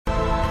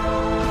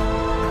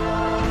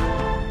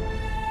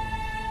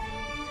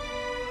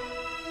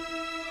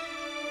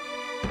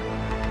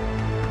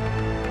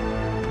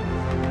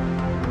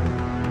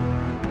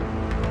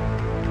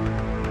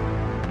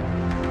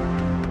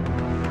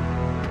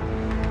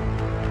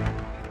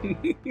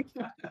I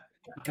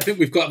think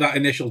we've got that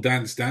initial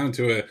dance down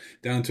to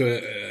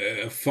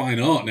a fine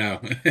art now.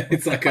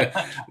 It's like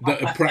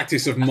a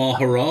practice of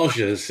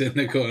Maharajas in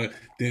the corner.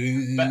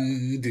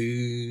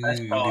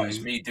 Best part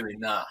is me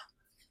doing that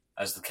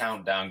as the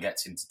countdown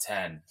gets into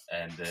 10,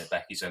 and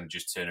Becky's only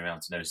just turning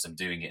around to notice I'm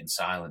doing it in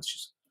silence.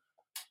 Just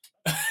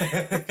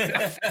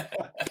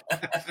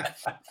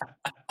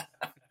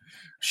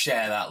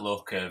share that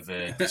look of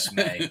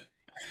dismay.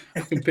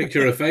 I can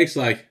picture her face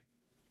like,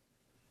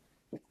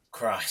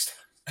 Christ.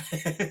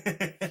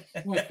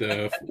 what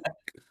the fuck?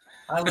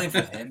 I live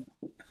with him.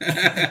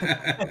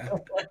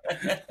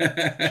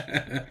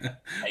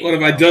 What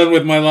have I done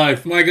with my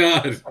life? My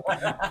God.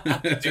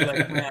 Too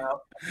late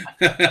now.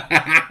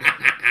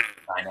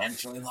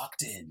 Financially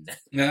locked in.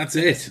 That's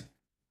it.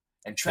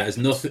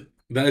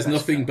 There's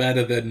nothing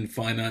better than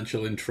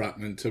financial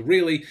entrapment to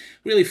really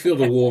feel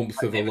the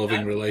warmth of a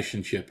loving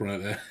relationship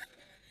right there.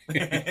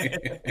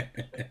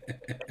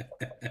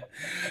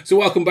 So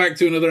welcome back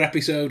to another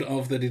episode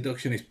of the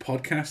Deductionist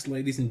podcast,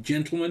 ladies and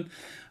gentlemen.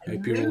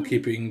 Hope you're all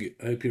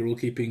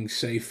keeping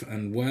safe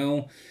and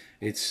well.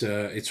 It's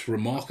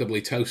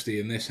remarkably toasty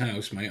in this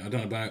house, mate. I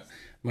don't know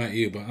about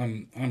you, but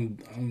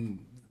I'm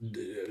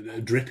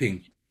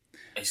dripping.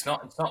 It's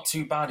not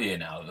too bad here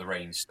now that the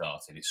rain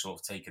started. It's sort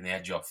of taken the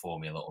edge off for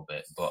me a little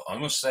bit. But I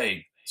must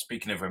say,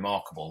 speaking of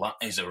remarkable, that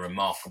is a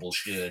remarkable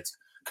shirt.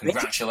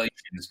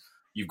 Congratulations.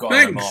 You've got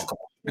a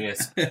remarkable shirt.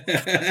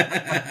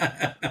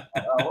 I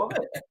love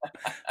it.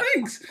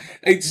 Thanks.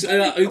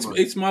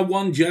 It's my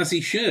one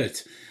jazzy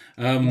shirt.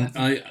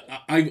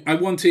 I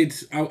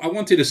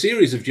wanted a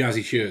series of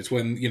jazzy shirts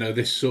when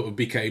this sort of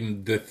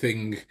became the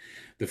thing,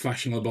 the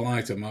fashionable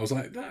item. I was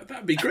like,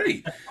 that'd be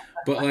great,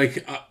 but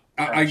like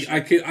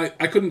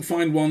I couldn't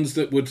find ones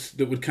that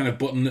would kind of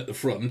button at the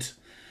front,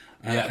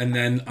 and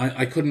then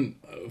I couldn't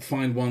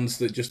find ones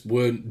that just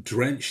weren't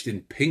drenched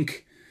in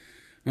pink.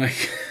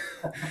 Like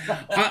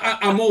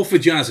I'm all for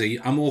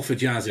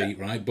jazzy,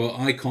 right? But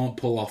I can't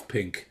pull off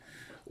pink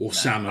or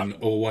salmon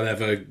or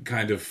whatever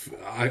kind of.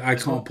 I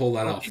can't pull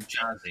that off.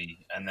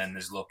 Jazzy, and then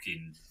there's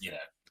looking,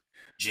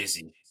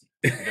 jizzy.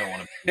 You don't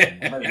want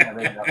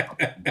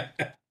to.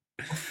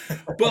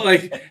 But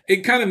like,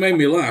 it kind of made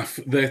me laugh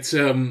that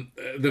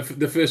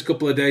the first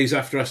couple of days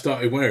after I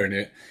started wearing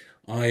it,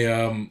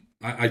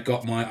 I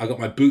got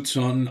my boots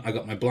on, I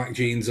got my black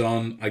jeans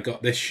on, I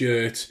got this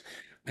shirt,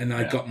 and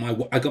I got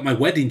my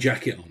wedding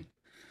jacket on.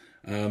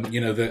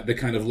 The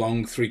kind of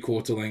long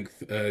 3/4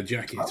 length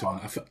jacket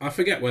on. I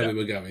forget where we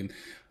were going.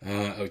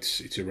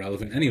 It's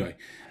irrelevant anyway.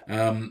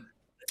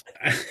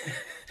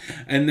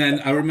 And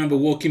then I remember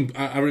walking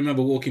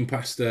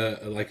past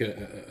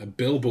a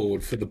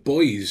billboard for the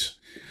boys,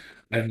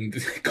 and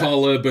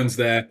Carl Urban's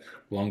there,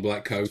 long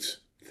black coat,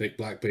 thick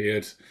black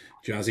beard,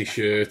 jazzy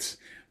shirt,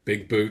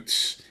 big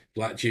boots,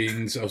 black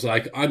jeans. I was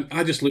like,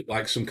 I just look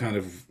like some kind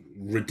of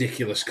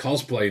ridiculous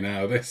cosplay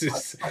now. This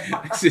is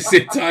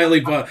entirely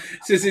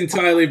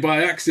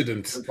by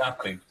accident. It's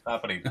happening.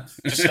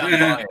 Just stand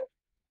by it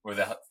with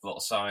a little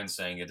sign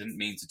saying, "I didn't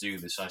mean to do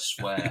this. I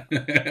swear."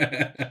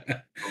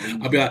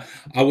 I'll be like,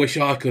 I wish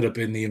I could have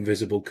been the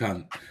invisible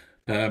cunt.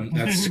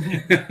 That's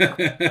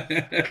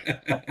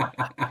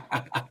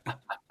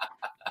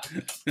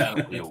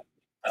Don't we all?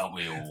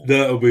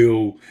 That'll be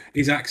all.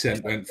 His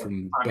accent went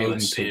from bone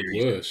to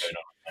worse.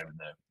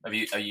 Are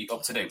you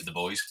up to date with the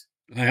boys?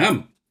 I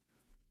am.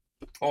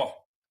 Oh,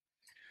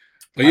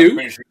 are you?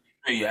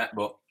 Yet,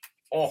 but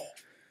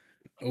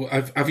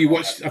have you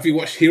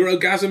watched Hero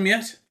Gasm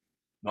yet?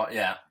 Not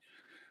yet.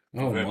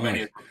 Oh my!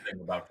 Many a good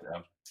thing about it,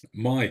 though.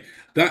 My,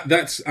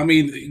 that's. I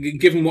mean,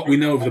 given what we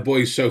know of the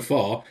boys so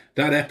far,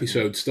 that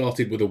episode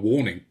started with a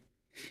warning.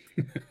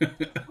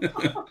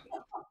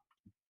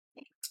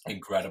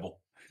 Incredible.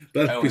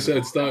 That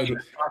episode started.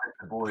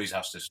 The boys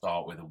has to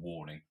start with a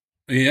warning.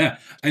 Yeah,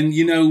 and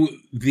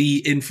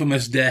the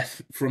infamous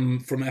death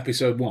from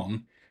episode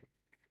 1.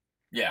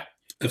 Yeah.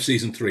 Of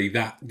season 3.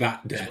 That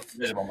death.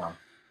 Visible Man.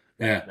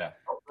 Yeah.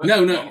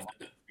 No.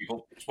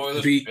 People.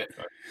 Spoilers.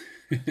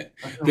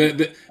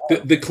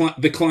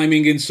 The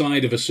climbing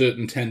inside of a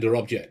certain tender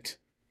object.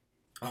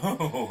 That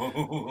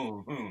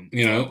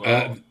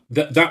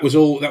was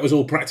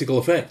all practical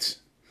effects.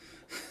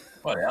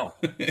 What the hell?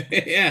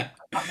 Yeah.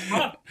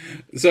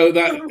 So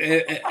that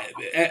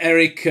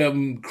Eric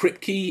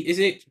Kripke, is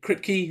it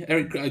Kripke?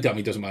 Eric, I mean,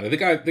 it doesn't matter. The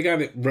guy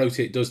that wrote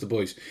it does the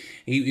boys.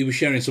 He was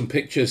sharing some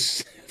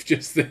pictures of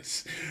just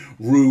this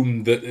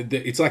room that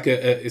it's like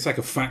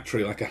a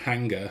factory, like a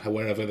hangar,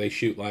 wherever they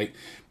shoot like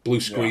blue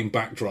screen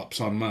backdrops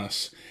en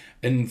masse,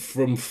 and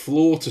from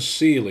floor to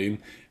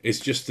ceiling it's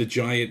just a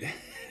giant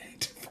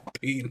head of a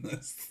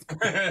penis.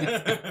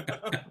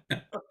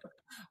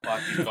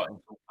 Like he's got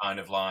some kind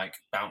of like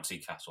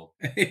bouncy castle.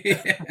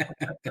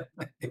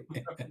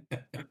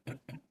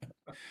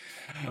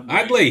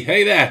 Adley,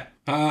 hey there.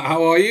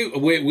 How are you?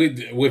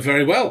 We're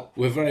very well.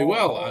 We're very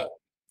well.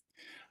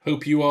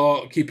 Hope you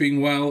are keeping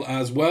well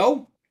as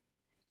well.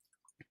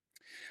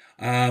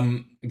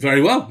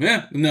 Very well.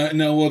 Yeah.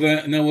 No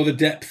other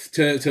depth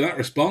to that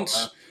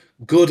response.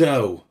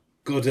 Goodo.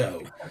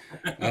 Goodo.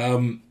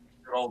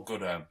 We're all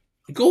good.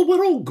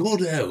 We're all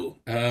goodo.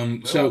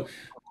 We're all very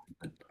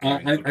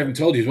I good. haven't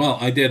told you as well.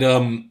 I did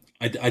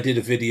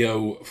a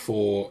video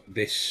for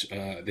this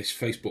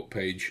Facebook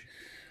page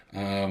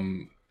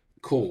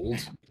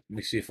called. Let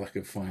me see if I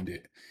can find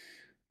it.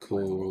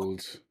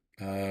 Called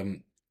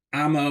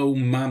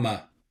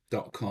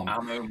amomama.com.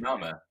 Ammo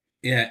Mama.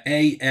 Yeah,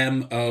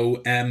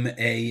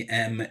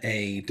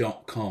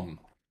 AMOMAMA.com.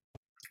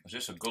 Is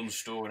this a gun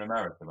store in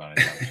America, by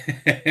any chance?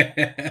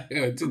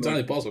 It's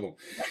entirely possible.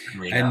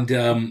 Yeah. And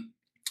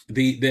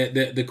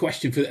the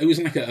question for it was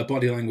like a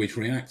body language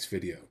reacts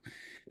video,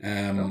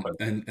 and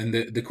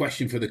the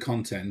question for the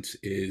content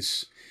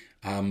is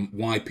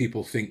why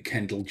people think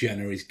Kendall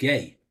Jenner is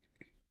gay.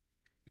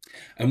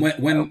 And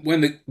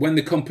when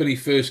the company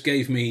first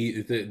gave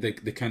me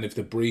the kind of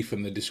the brief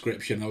and the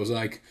description, I was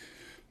like,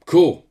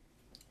 cool.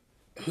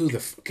 Who the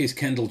fuck is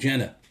Kendall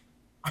Jenner?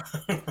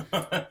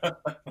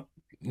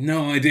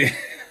 No idea.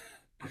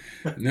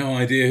 No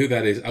idea who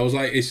that is. I was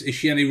like, is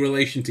she any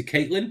relation to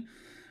Caitlyn?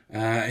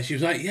 And she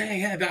was like,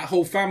 yeah, that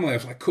whole family. I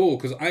was like, cool,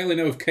 because I only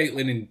know of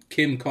Caitlyn and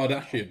Kim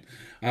Kardashian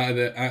out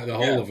of the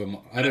whole of them.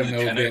 I don't know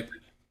if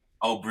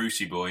old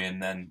Brucey boy,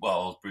 and then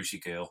old Brucey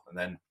girl, and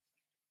then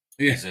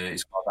his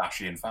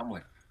Kardashian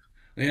family.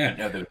 Yeah,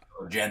 no, there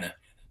was Jenner.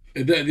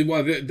 There's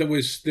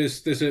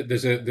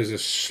a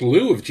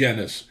slew of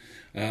Jenners.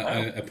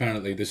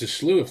 Apparently, there's a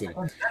slew of them.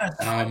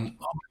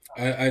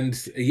 And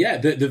yeah,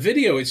 the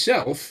video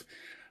itself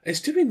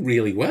is doing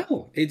really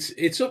well.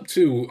 It's up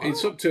to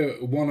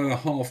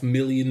 1.5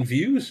 million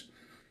views.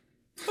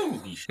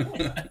 Holy shit!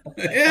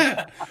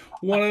 Yeah,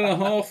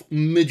 1.5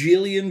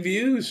 majillion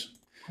views.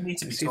 We need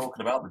to be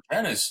talking about the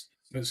Jenners.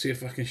 Let's see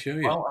if I can show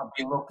you. Well, I've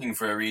been looking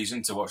for a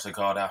reason to watch the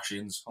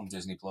Kardashians on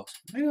Disney Plus.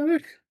 Hang on,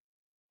 look.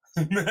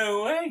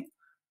 No way.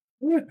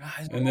 Yeah.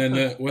 And then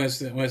where's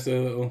the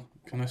little?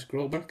 Can I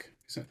scroll back?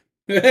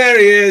 There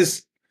he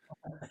is.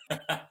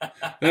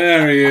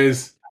 There he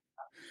is.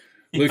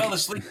 He fell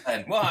asleep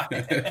then. Why?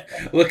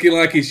 Looking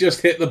like he's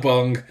just hit the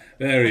bong.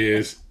 There he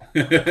is.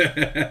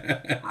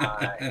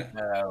 I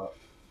know.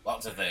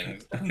 Lots of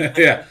things.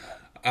 Yeah.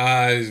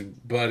 His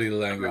body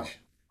language.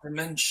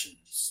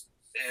 Dimensions.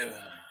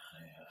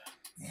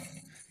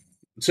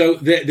 So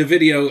the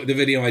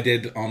video I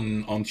did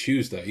on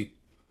Tuesday,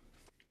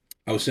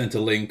 I was sent a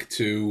link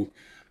to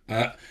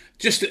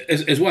just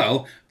as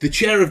well. The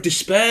chair of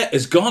despair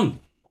is gone.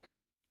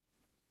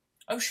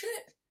 Oh shit!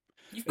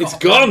 It's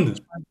gone.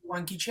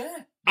 Wanky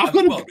chair. I've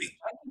got a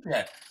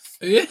chair.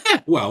 Yeah.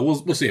 Well,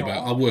 we'll see about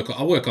it. I'll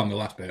work on the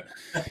last bit.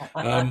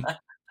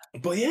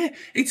 But yeah,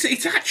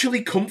 it's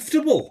actually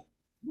comfortable.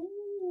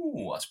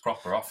 Ooh, that's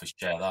proper office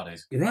chair. That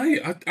is right.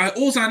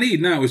 All I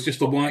need now is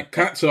just a white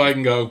cat, so I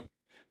can go.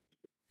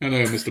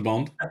 Hello, Mr.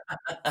 Bond.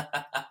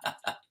 I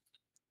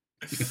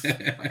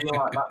feel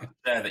like that's the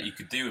chair that you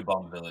could do a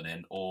Bond villain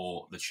in,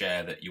 or the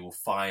chair that you will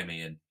fire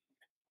me in.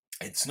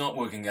 It's not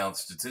working out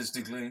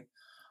statistically.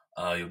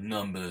 Your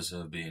numbers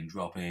have been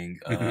dropping.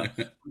 We've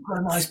got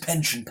a nice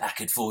pension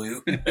packet for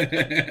you. But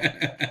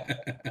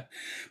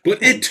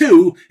it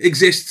too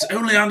exists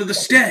only under the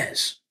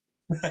stairs.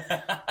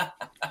 I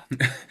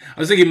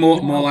was thinking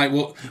more like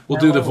we'll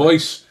do the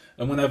voice,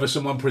 and whenever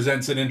someone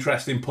presents an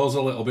interesting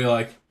puzzle, it'll be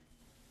like,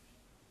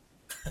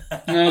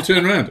 I'll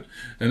turn around,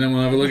 and then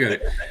we'll have a look at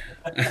it.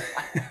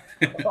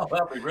 Oh,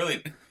 that'd be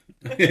brilliant.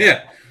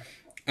 Yeah.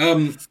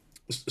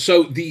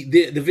 So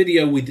the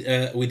video we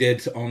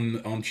did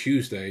on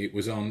Tuesday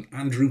was on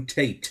Andrew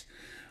Tate.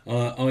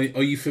 Are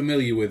you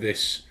familiar with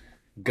this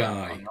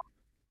guy? I'm not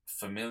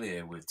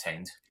familiar with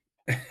Taint.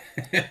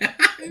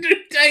 Andrew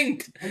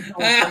Tate.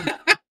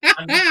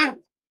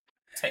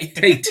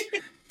 Tate.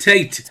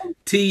 Tate.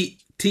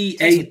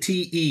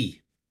 Tate.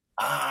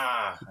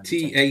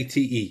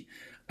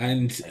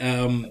 And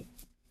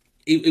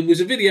it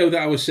was a video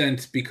that I was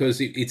sent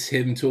because it's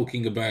him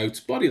talking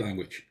about body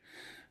language.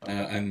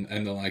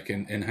 And the like,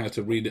 and how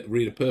to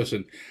read a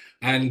person,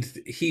 and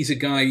he's a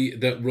guy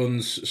that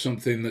runs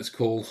something that's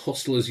called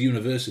Hustlers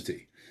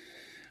University.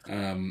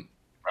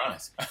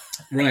 Right.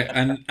 Right,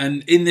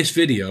 and in this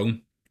video,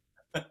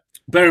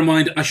 bear in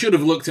mind, I should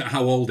have looked at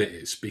how old it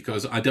is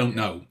because I don't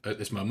know at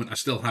this moment. I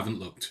still haven't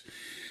looked,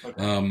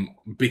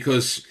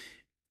 because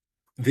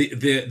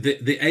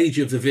the age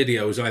of the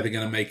video is either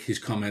going to make his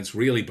comments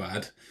really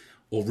bad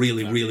or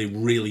really, really,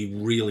 really,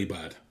 really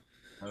bad.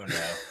 Oh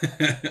no!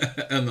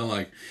 And the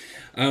like.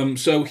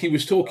 So he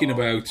was talking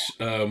about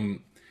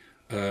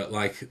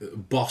like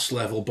boss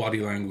level body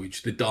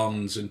language, the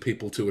dons and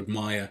people to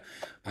admire,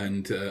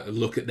 and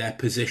look at their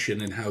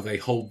position and how they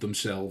hold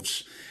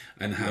themselves,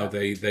 and how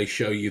they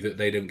show you that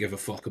they don't give a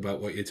fuck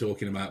about what you're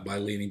talking about by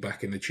leaning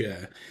back in the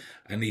chair.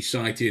 And he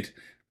cited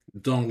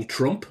Donald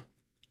Trump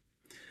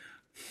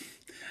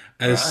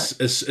as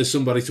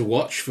somebody to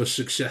watch for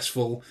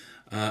successful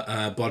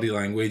body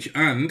language,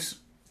 and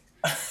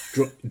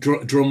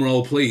drum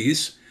roll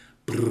please,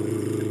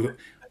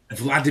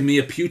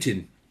 Vladimir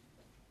Putin.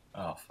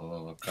 Oh, for the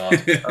love of God.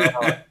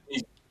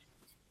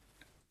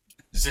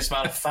 Is this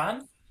man a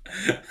fan?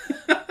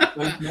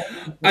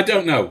 I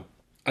don't know.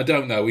 I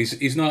don't know.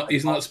 He's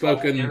not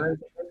spoken.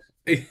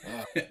 Oh,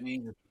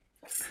 Jesus.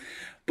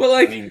 But I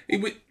like mean,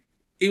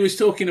 he was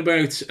talking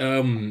about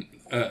some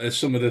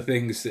of the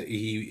things that he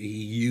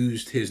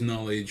used his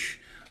knowledge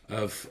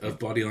of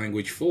body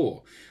language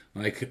for,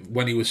 like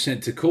when he was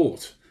sent to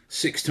court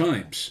 6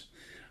 times,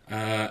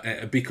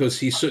 because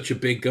he's such a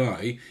big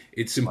guy.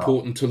 It's well,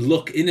 important to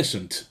look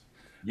innocent.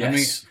 I mean,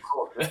 yes, of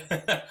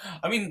course.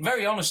 I mean,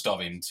 very honest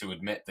of him to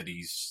admit that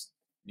he's,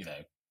 you know,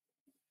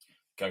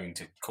 going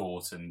to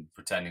court and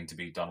pretending to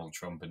be Donald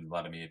Trump and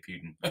Vladimir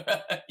Putin.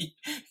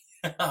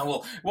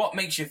 Well, what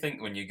makes you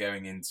think when you're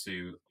going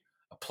into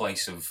a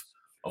place of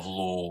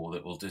law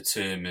that will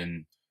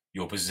determine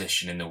your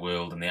position in the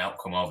world and the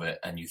outcome of it,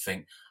 and you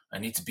think, I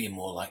need to be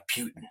more like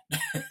Putin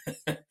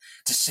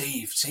to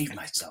save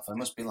myself. I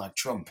must be like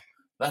Trump.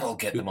 That'll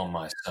get them on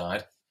my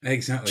side.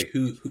 exactly.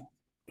 Oh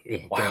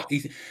God, Wow.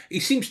 he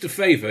seems to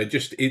favour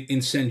just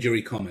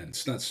incendiary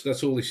comments. That's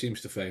all he seems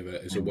to favour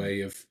as a Mm.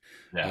 way of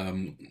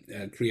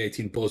Yeah.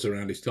 creating buzz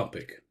around his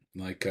topic.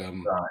 Like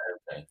Right.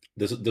 Okay.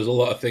 there's a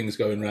lot of things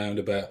going around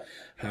about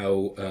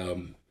how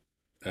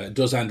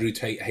does Andrew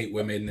Tate hate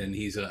women, and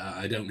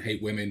I don't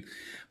hate women,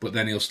 but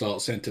then he'll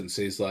start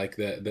sentences like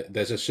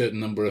there's a certain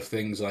number of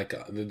things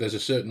there's a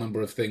certain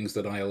number of things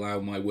that I allow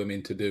my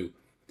women to do.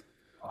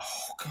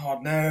 Oh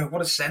God, no!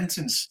 What a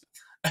sentence.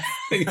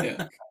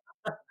 Yeah.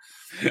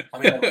 I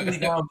mean, I really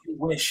now do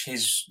wish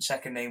his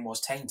second name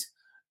was Taint.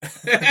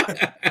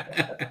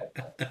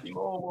 Be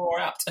more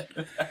apt.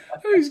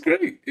 It was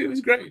great. It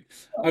was great.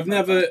 Oh, I've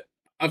never, fantastic.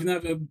 I've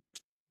never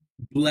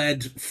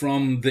bled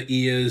from the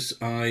ears,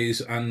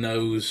 eyes, and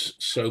nose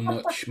so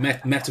much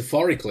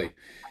metaphorically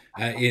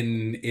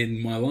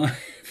in my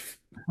life.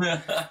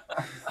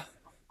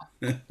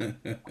 It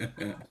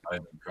Oh,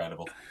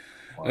 incredible.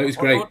 Wow. was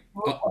What great. do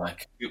you look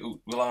like?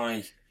 Will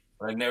I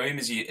know him?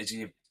 Is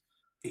he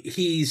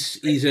He's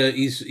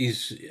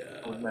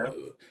would know?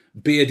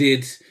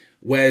 bearded,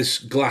 wears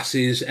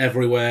glasses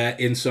everywhere,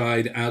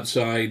 inside,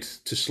 outside,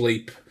 to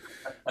sleep,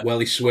 while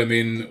he's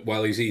swimming,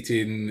 while he's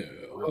eating,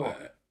 Oh,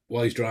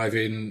 while he's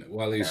driving,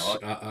 while okay. he's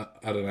I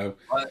don't know.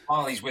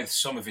 While he's with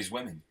some of his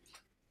women,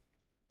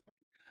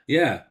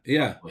 Yeah,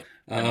 yeah. probably,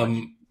 I imagine, Um,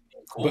 in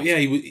but court. yeah,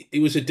 he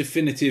was a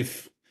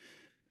definitive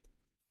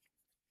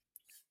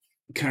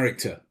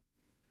character.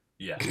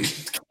 Yeah,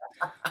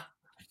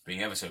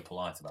 being ever so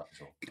polite about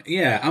it all.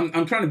 Yeah,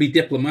 I'm trying to be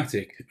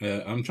diplomatic.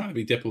 I'm trying to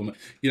be diplomat.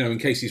 In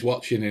case he's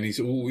watching and he's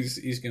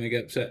going to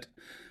get upset.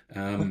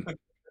 Um,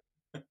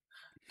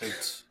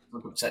 Don't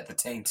upset the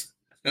taint.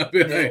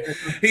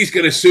 he's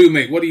going to sue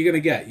me. What are you going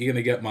to get? You're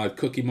going to get my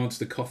Cookie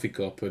Monster coffee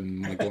cup and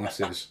my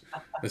glasses.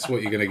 That's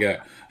what you're going to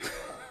get.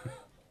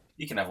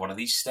 You can have one of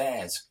these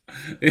stairs.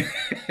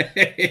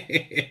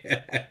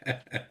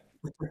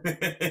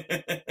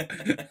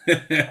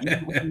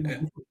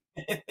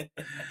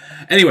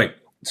 Anyway,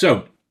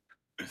 so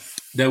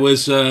there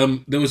was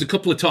a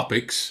couple of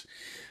topics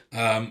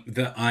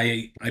that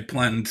I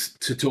planned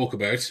to talk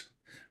about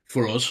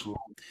for us,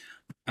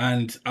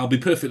 and I'll be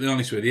perfectly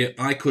honest with you,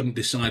 I couldn't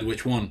decide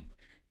which one.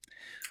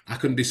 I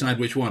couldn't decide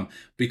which one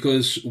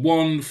because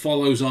one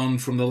follows on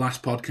from the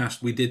last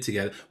podcast we did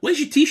together. Where's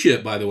your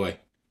T-shirt, by the way?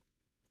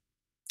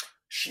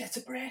 Shit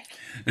a brick.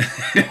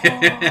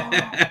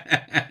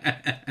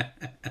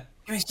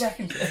 Oh, give me a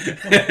second.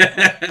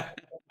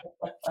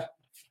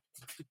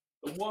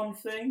 The one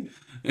thing.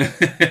 One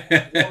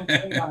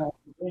thing I have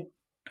to do.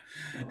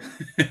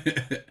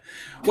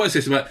 What's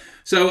this about?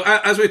 So,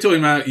 as we're talking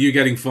about you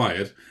getting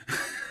fired,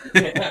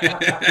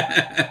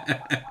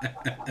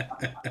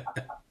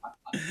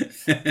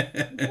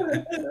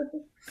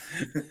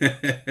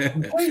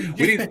 we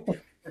need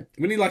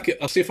we need like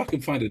I'll see if I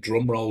can find a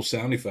drum roll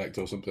sound effect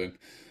or something.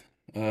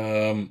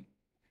 Um,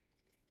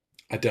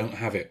 I don't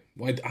have it.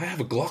 I have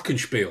a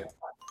glockenspiel.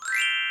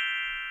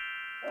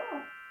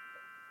 Oh,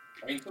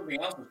 I mean,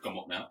 something else has come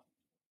up now.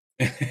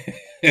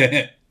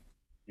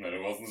 No,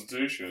 it wasn't a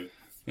t-shirt.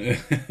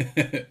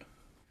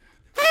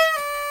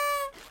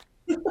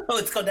 Oh,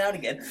 it's gone down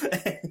again.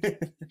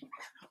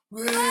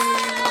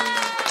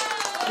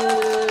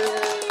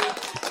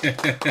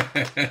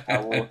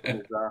 How awesome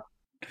is that?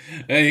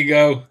 There you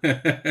go.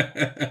 Had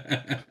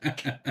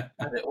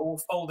it all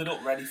folded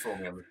up, ready for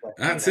me on the second.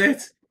 That's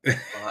it. Right.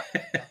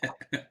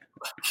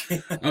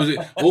 I was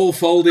all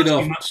folded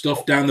up,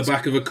 stuffed down the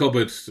back of a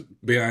cupboard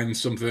behind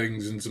some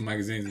things and some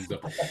magazines and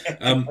stuff.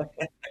 One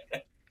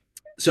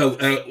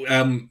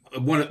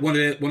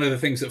of the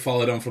things that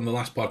followed on from the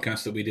last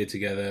podcast that we did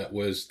together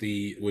was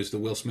the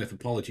Will Smith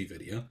apology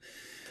video.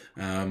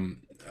 I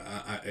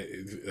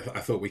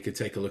thought we could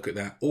take a look at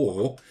that.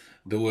 Or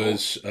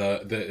there's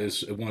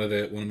one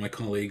of my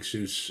colleagues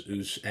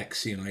who's ex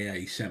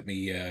CIA sent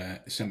me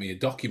a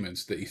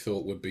document that he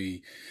thought would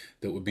be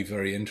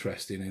very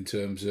interesting in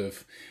terms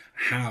of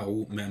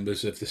how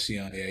members of the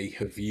CIA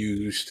have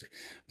used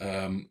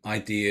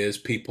ideas,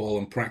 people,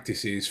 and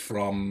practices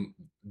from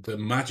the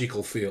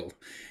magical field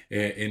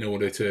in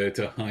order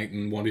to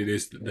heighten what it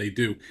is that they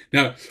do.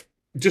 Now,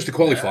 just to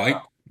qualify,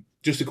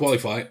 just to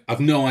qualify, I've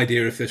no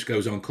idea if this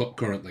goes on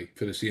currently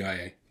for the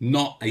CIA.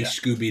 Not a Yeah,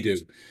 Scooby Doo.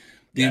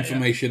 The yeah, yeah.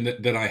 information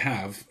that I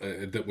have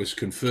that was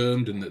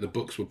confirmed and that the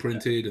books were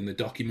printed and the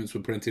documents were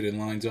printed in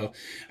lines of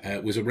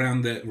was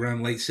around late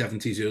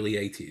 70s, early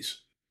 80s,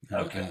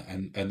 Okay.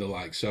 and the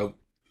like. So,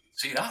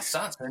 See, that's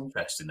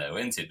interesting though,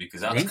 isn't it?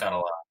 Because that's right? kind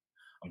of like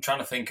I'm trying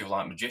to think of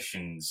like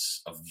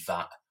magicians of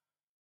that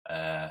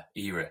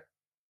era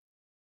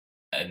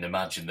and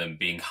imagine them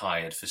being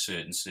hired for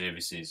certain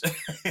services.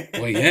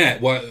 Well, yeah.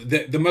 Well,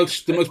 the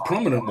most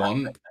prominent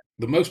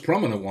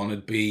one,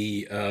 would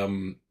be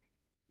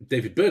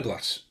David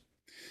Burglass.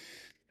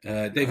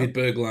 No. David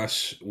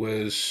Burglass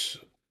was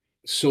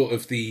sort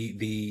of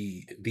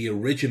the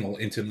original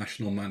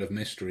international man of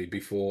mystery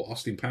before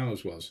Austin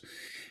Powers was.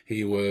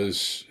 He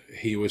was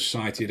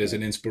cited as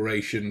an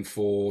inspiration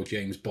for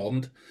James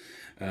Bond.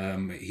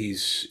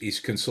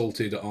 He's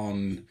consulted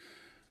on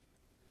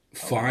Oh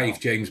five wow.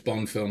 James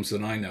Bond films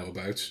that I know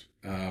about.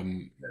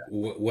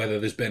 Whether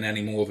there's been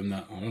any more than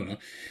that, I don't know.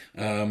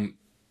 Um,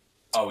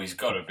 Oh, he's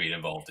got to be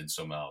involved in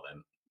somehow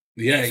then.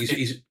 yeah,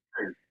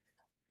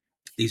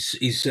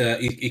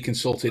 If he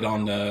consulted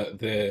on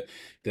the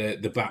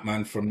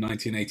Batman from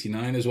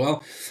 1989 as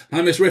well.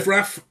 Hi, Miss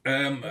Riffraff.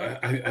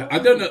 I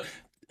don't know.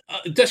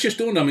 That's just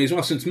dawned on me as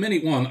well. Since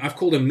minute one, I've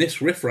called him Miss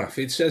Riffraff.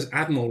 It says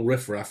Admiral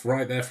Riffraff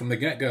right there from the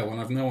get go, and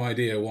I've no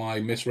idea why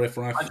Miss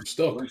Riffraff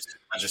stuck.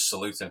 I just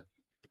salute him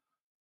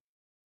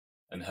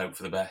and hope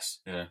for the best.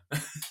 Yeah.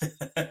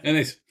 And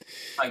it's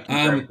Thank you for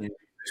um, everything you do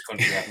for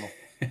this country, Admiral.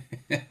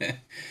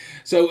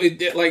 so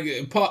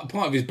like part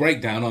of his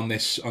breakdown on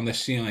this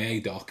CIA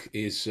doc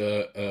is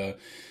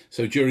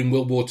so during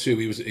World War II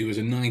he was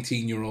a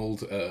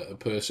 19-year-old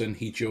person.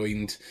 He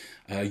joined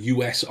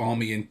U.S.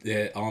 Army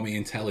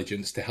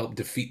intelligence to help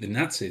defeat the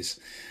Nazis.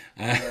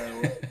 Uh,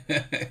 No.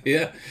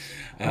 yeah.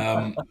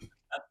 Um,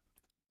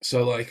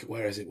 so like,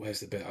 where is it? Where's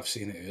the bit? I've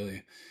seen it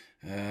earlier.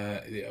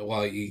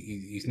 Well,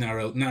 he's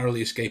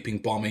narrowly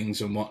escaping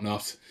bombings and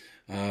whatnot.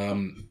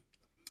 Um,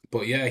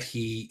 but yeah,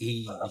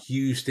 he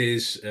used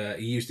his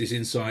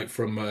insight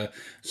from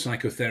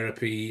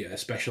psychotherapy,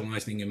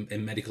 specializing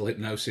in medical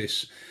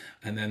hypnosis,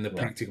 and then the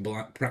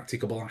Yeah,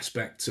 practicable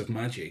aspects of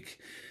magic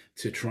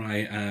to try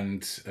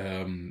and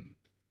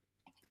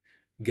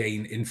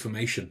gain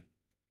information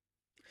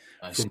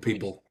I from see.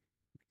 people.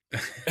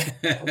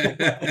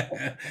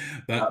 that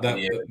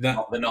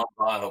that The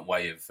non-violent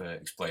way of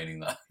explaining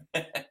that.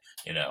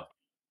 you know,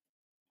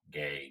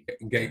 gay.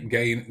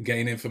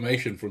 gain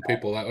information from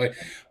people that way.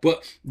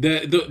 But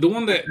the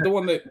one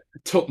that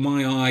took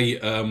my eye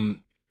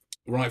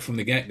right from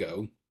the get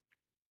go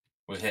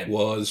With him.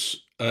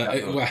 was That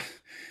good. well,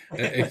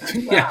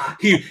 yeah,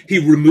 he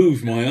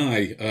removed my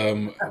eye,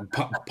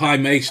 Pai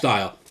Mei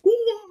style.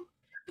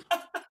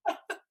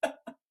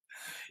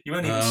 You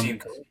won't even see him Um,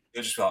 coming.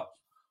 You'll just like,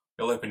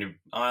 you'll open your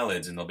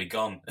eyelids and they'll be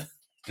gone.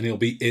 and he'll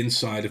be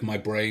inside of my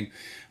brain.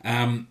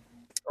 Oh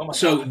my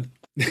So, god.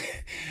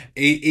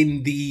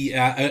 in the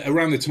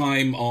around the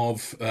time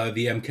of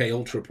the MK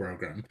Ultra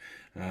program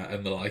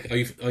and the like,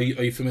 are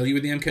you familiar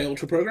with the MK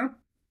Ultra program?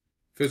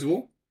 First of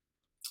all,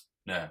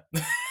 No.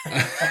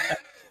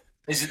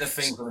 Is it the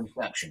thing from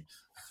Inception?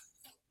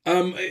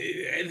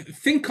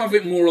 think of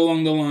it more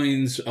along the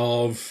lines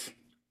of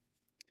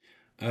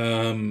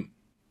um,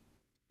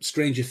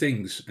 Stranger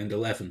Things and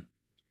 11.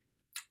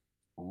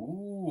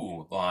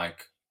 Ooh,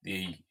 like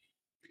the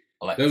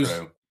Those,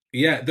 electro.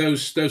 yeah,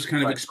 those kind of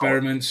Electronic.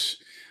 experiments.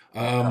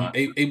 Right.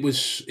 It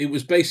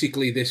was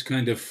basically this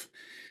kind of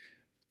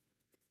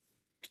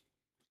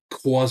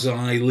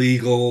quasi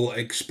legal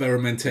Yeah.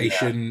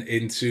 experimentation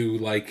into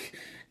like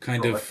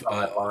kind Sort of a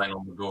of sideline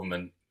on the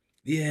government.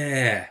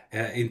 yeah,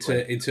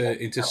 With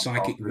into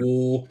psychic group.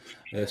 war,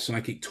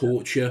 psychic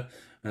torture,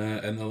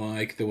 and the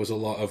like. There was a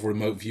lot of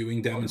remote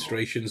viewing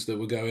demonstrations that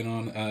were going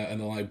on, and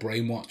the like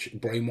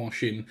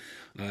brainwashing,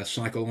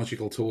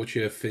 psychological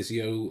torture,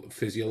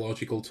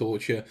 physiological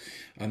torture,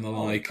 and the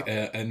Holy like.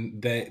 crap.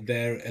 And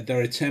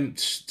their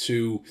attempts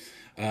to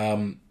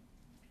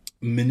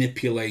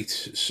manipulate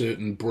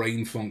certain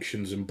brain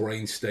functions and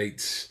brain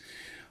states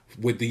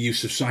with the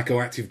use of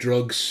psychoactive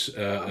drugs,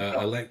 Oh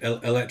god.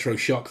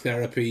 electroshock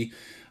therapy,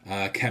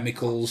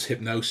 chemicals,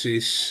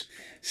 hypnosis,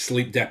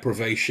 sleep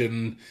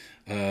deprivation,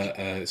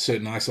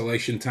 certain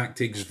isolation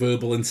tactics,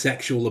 verbal and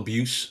sexual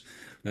abuse,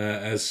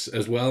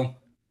 as well.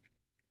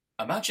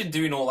 Imagine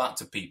doing all that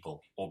to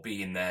people or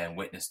being there and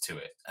witness to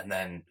it and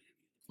then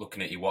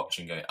looking at your watch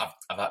and going,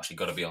 I've actually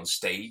got to be on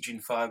stage in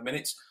 5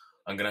 minutes.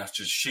 I'm going to have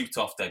to just shoot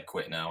off dead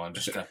quick now. I'm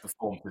just going to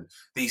perform to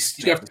these,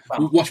 Just have this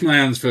to wash my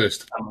hands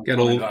first. family Get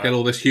coming all around. get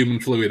all this human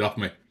fluid off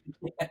me.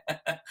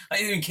 How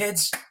you doing,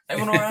 kids?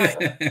 Everyone all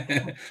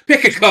right?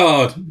 Pick a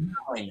card.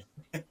 Fine.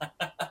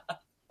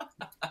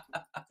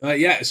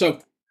 Yeah.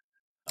 So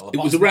it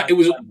was around.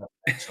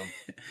 Lobotomize son.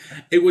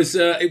 It was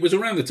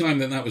around the time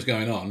that was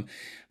going on,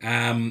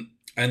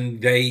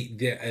 and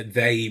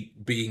they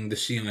being the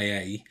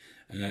CIA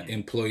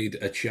employed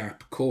a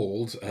chap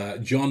called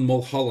John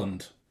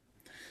Mulholland.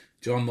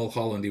 John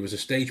Mulholland. He was a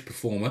stage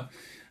performer.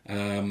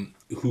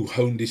 who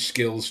honed his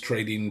skills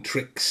trading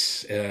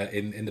tricks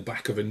in the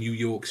back of a New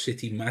York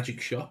City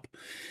magic shop.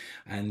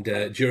 And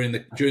during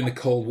the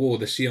Cold War,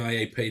 the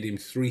CIA paid him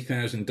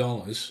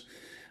 $3,000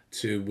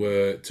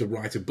 to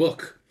write a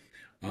book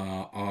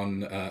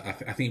on I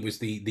think it was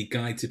the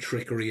Guide to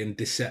Trickery and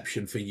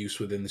Deception for Use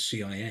within the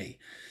CIA,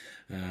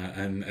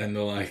 and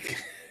they're like,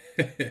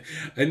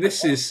 and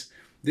this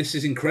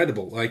is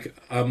incredible. Like,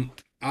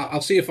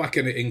 I'll see if I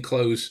can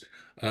enclose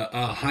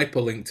a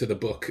hyperlink to the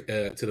book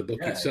Yeah,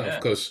 itself, yeah.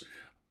 because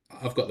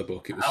I've got the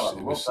book. It I'd was it love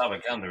to was have a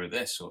gander at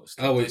this sort of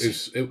stuff. Oh, This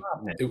is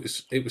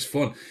madness. it was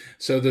fun.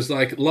 So there's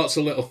like lots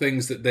of little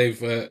things that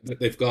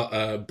they've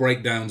got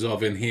breakdowns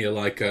of in here,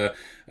 like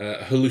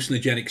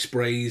hallucinogenic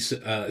sprays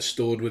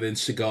stored within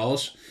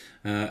cigars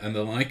and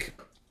the like.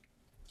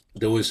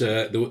 There was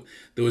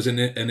an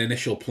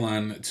initial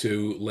plan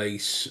to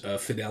lace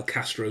Fidel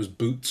Castro's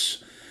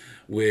boots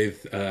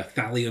with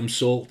thallium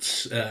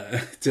salts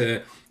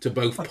to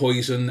both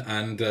poison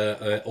and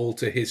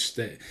alter his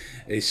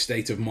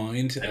state of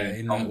mind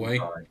in that way.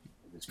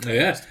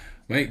 Yeah,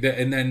 mate.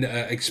 And then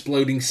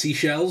exploding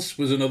seashells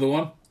was another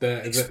one.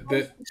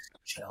 Explosive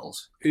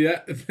shells.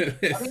 Yeah. I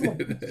didn't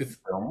know this was a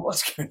film.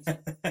 What's going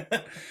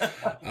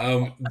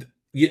um,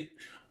 yeah,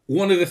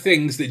 one of the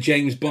things that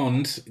James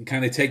Bond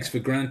kind of takes for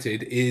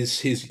granted is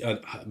his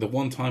the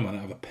one time I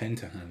don't have a pen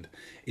to hand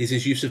is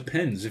his use of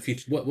pens. If you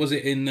what was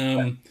it in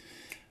When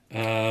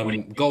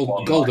he did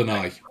one, like,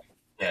 Goldeneye?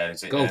 yeah,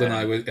 is it?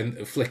 Goldeneye was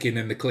and flicking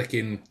and the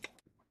clicking.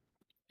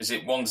 Is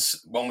it one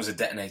was a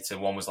detonator,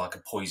 one was like a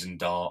poison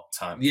dart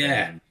type thing,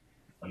 Yeah, and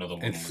another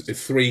and one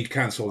was three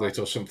cancelled it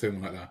or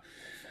something like that.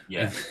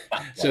 yeah.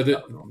 So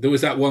That was there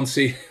was that one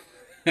scene.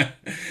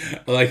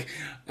 Like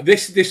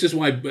this is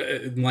why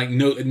like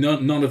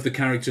none of the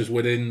characters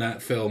within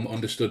that film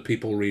understood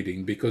people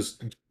reading, because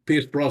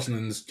Pierce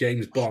Brosnan's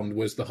James Bond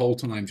was the whole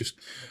time just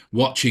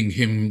watching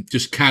him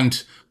just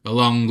count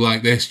along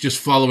like this, just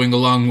following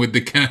along with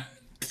the count,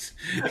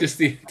 just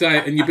the entire,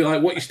 and you'd be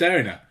like, "What are you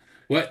staring at?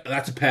 What?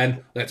 That's a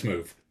pen. Let's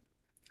move."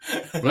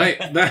 Right?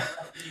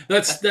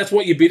 That's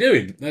what you'd be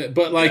doing.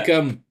 But like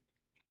yeah.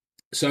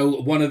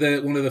 so one of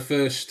the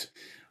first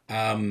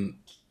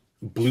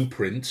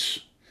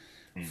blueprints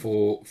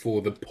for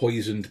the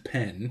poisoned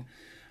pen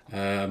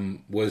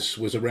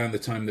was around the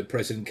time that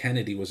President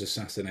Kennedy was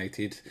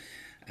assassinated.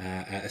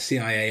 A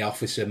CIA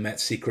officer met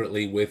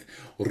secretly with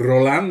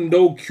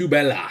Rolando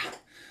Cubella,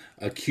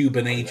 a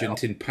Cuban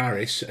agent in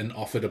Paris, and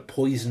offered a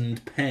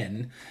poisoned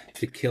pen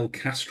to kill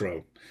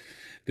Castro.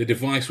 The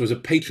device was a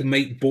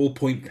Papermate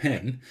ballpoint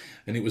pen,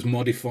 and it was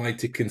modified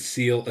to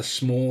conceal a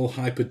small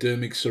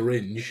hypodermic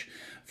syringe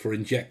for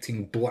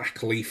injecting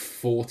blackleaf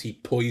 40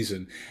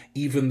 poison.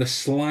 Even the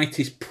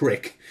slightest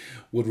prick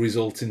would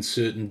result in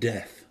certain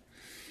death.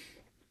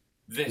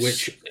 This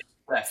Which is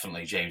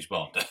definitely James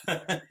Bond.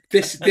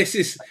 this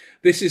is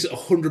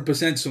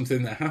 100%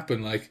 something that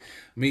happened. Like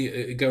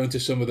me going to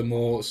some of the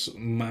more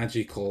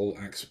magical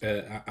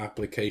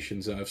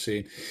applications that I've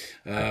seen.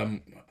 Magical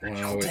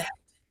Wow. death,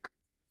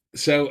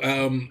 So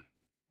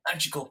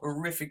magical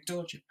horrific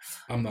torture.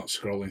 I'm not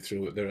scrolling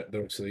through the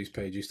rest of these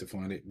pages to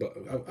find it, but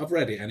I've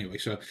read it anyway.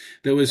 So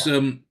there was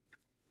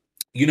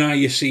you know how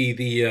you see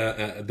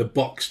the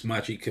boxed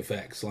magic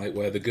effects, like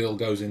where the girl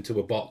goes into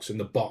a box and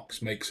the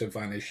box makes her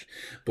vanish,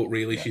 but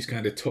really Yeah. she's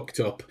kind of tucked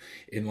up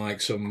in like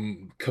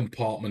some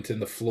compartment in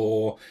the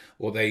floor,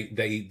 or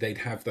they'd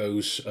have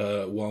those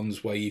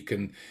ones where you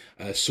can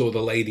saw the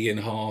lady in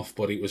half,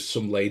 but it was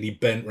some lady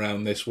bent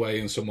round this way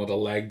and some other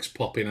legs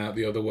popping out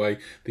the other way.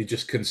 They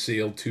just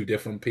concealed two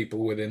different people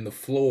within the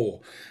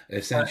floor,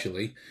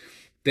 essentially.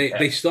 Yeah.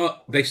 They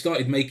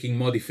started making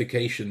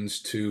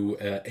modifications to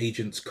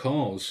agents'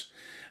 cars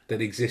that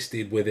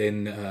existed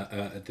within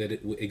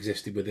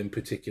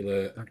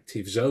particular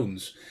active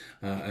zones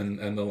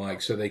and the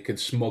like, so they could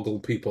smuggle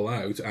people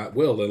out at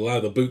will and allow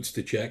the boots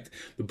to check.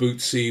 The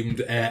boots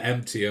seemed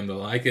empty and the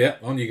like. Yeah,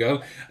 on you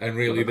go. And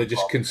really, they're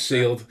just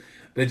concealed.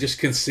 They're just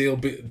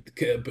concealed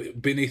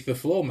beneath the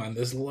floor, man.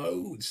 There's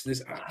loads.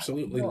 There's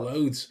absolutely What?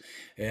 loads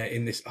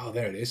in this. Oh,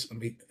 there it is. I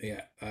mean,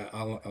 yeah.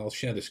 I'll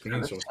share the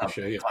screen so I can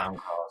show you, Clown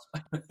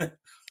cars.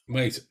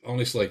 mate.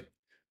 Honestly,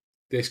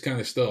 this kind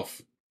of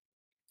stuff.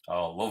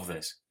 Oh, love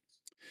this.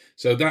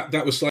 So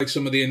that was like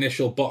some of the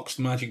initial boxed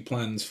magic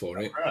plans for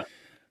it, Right.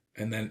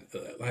 and then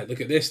like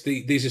look at this.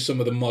 These are some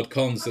of the mod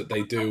cons that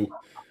they do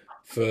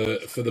for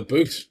the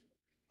boot.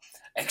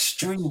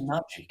 Extreme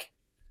magic.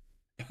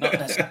 Not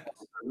necessarily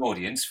for an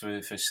audience,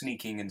 for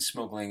sneaking and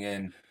smuggling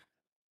in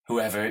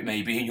whoever it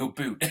may be in your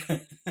boot.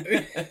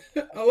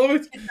 I love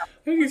it.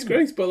 I think it's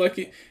great, but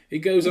like it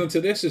goes on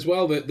to this as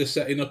well, that the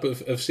setting up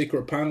of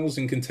secret panels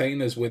and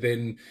containers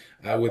within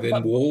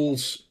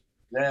walls.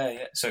 Yeah,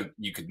 yeah. So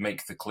you could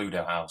make the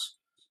Cluedo house.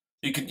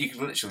 You could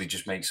literally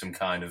just make some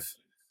kind of,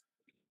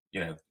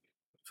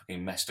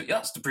 fucking messed up. Yeah,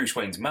 that's the Bruce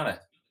Wayne's manor,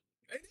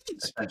 It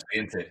is. essentially,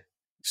 isn't it? It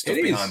Stuff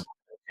behind is.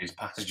 his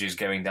passages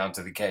going down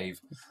to the cave.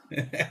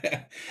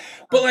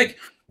 But like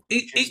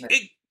Isn't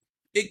it?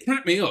 it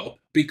cracked me up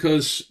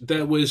because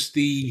there was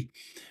the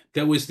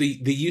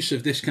use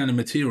of this kind of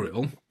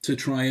material to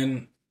try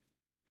and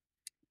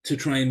to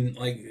try and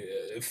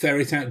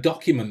ferret out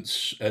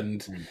documents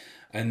Mm.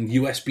 and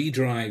USB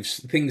drives,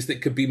 things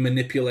that could be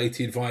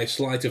manipulated via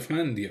sleight of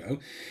hand, Yeah.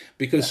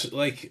 because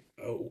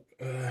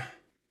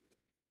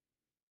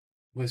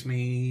where's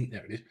me?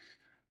 There it is.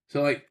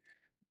 So you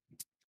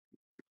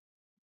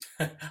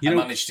I know,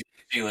 managed to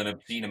feel an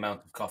obscene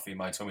amount of coffee in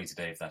my tummy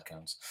today, if that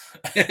counts.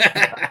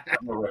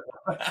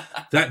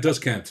 that does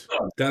count.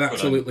 Good on That good on you.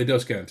 absolutely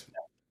does count,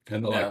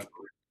 and the No, like.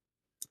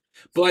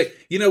 But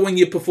when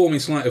you're performing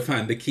sleight of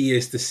hand, the key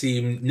is to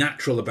seem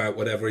natural about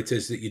whatever it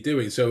is that you're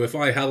doing. So if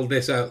I held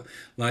this out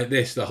like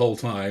this the whole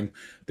time,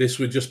 this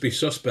would just be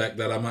suspect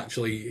that I'm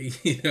actually,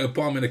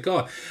 palming a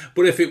card.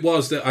 But if it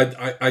was that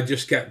I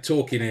just kept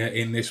talking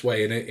in this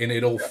way and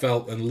it all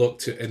felt and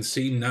looked and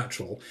seemed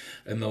natural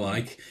and the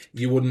like,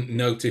 you wouldn't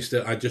notice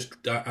that I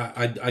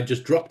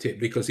just dropped it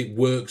because it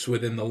works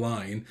within the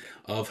line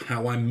of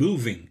how I'm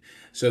moving.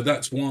 So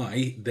that's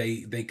why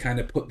they kind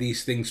of put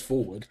these things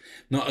forward,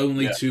 not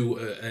only yeah, to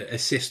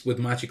assist with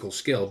magical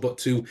skill, but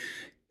to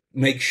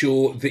make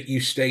sure that you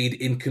stayed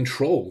in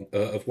control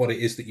of what it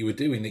is that you were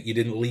doing, that you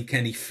didn't leak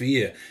any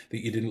fear, that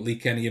you didn't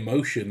leak any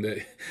emotion,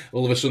 that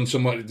all of a sudden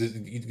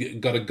somebody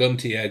got a gun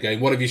to your head going,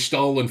 "What have you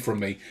stolen from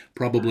me?"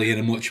 Probably in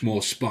a much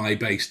more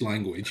spy-based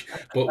language.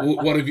 But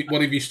what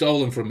have you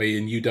stolen from me?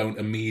 And you don't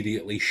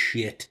immediately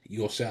shit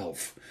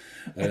yourself.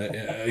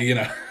 You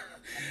know,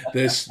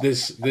 there's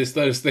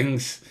those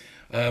things.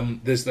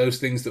 There's those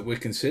things that were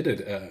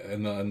considered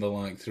and the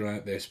like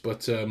throughout this,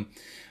 but over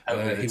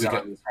the here we go. time,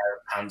 a pair of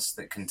pants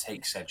that can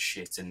take said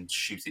shit and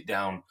shoot it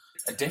down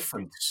a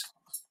different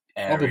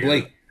area of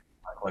Probably,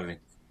 my clothing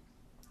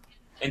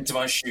into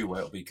my shoe where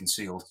it'll be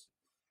concealed.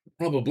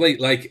 probably.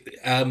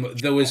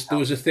 There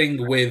was a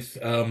thing with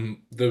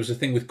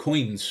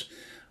coins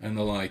and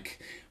the like,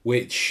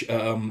 which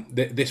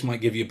this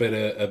might give you a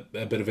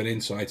bit of an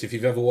insight if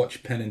you've ever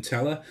watched Penn and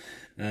Teller.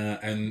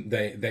 And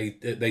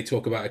they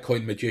talk about a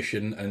coin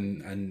magician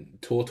and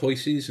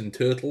tortoises and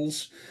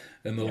turtles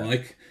and the Yeah.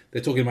 like.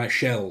 They're talking about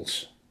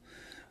shells.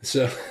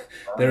 So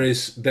there Right.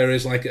 is there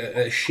is like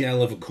a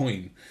shell of a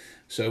coin.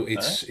 So Eh?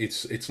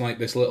 it's like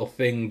this little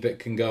thing that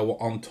can go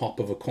on top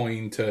of a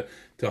coin to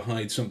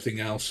hide something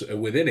else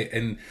within it.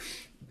 And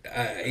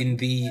in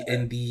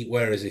the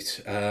where is it?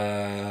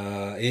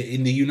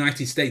 In the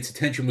United States,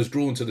 attention was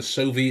drawn to the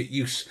Soviet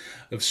use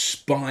of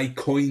spy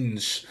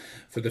coins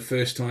for the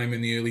first time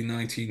in the early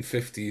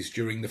 1950s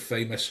during the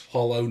famous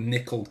hollow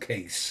nickel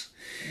case.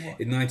 What?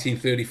 In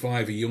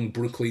 1935, a young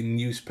Brooklyn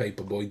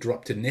newspaper boy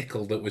dropped a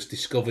nickel that was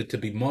discovered to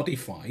be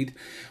modified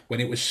when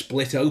it was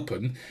split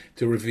open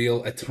to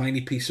reveal a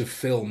tiny piece of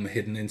film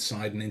hidden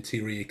inside an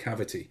interior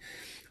cavity.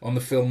 On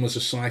the film was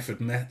a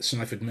ciphered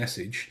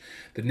message.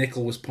 The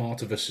nickel was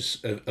part of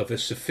a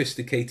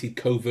sophisticated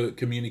covert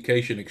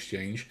communication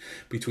exchange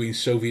between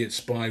Soviet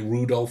spy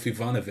Rudolf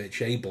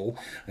Ivanovich Abel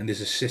and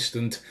his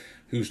assistant,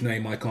 whose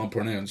name I can't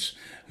pronounce,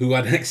 who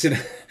had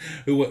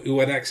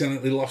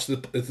accidentally lost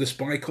the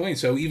spy coin.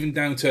 So even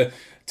down to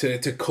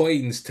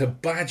coins, to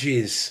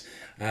badges,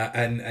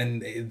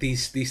 and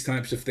these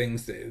types of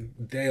things,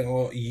 they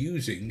are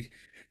using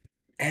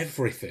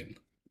everything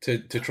to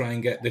try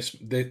and get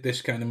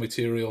this kind of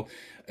material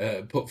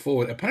put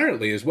forward.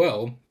 Apparently, as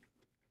well,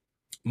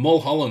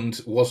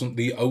 Mulholland wasn't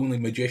the only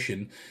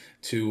magician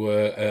to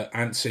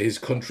answer his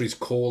country's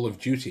call of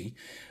duty,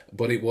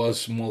 but it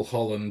was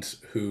Mulholland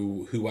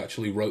who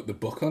actually wrote the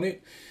book on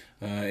it.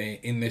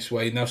 In this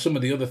way, now some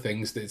of the other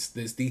things that's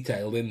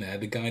detailed in there,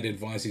 the guide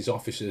advises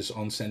officers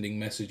on sending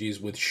messages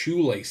with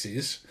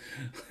shoelaces.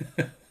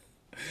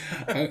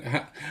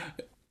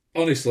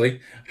 Honestly,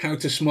 how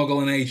to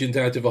smuggle an agent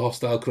out of a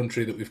hostile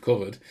country that we've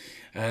covered.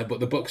 But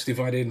the book's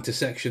divided into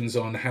sections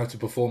on how to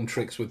perform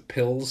tricks with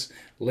pills,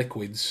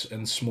 liquids,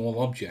 and small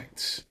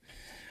objects.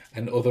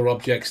 And other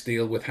objects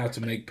deal with how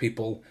to make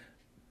people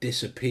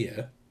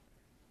disappear.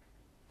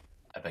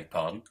 I beg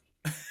pardon.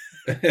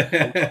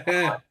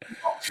 oh,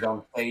 Boxed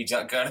on stage,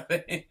 that kind of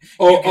thing. You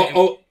oh, get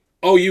oh,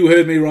 oh, you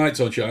heard me right,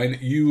 Sunshine.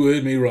 You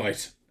heard me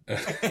right. him.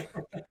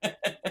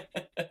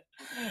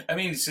 I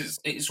mean,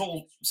 it's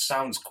all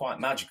sounds quite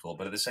magical,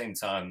 but at the same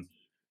time,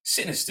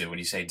 sinister. When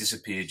you say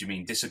disappear, do you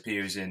mean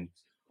disappear as in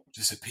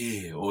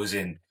disappear, or as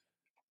in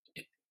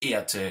he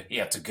had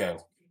to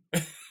go,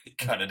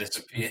 kind of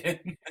disappear?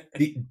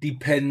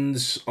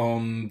 Depends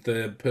on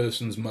the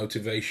person's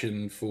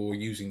motivation for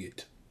using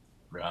it.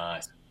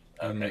 Right.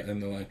 and Okay. the,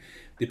 and the like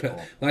depend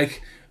Cool.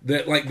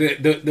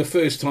 the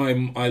first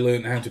time I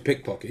learned how to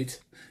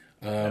pickpocket.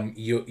 Yeah.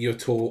 You're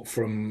taught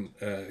from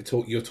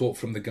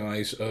the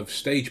guise of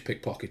stage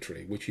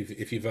pickpocketry, which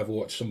if you've ever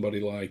watched somebody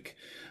like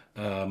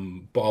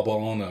Bob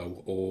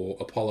Arno or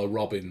Apollo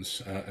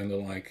Robbins and the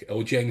like,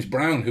 or James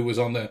Brown, who was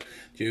on the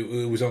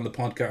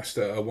podcast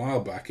a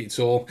while back. It's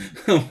all,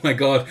 oh my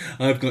god,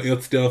 I've got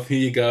your stuff. Here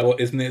you go.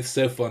 Isn't it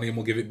so funny? And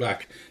we'll give it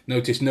back.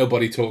 Notice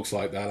nobody talks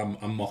like that.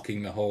 I'm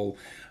mocking the whole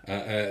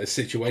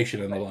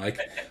situation and the like.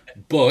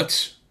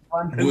 But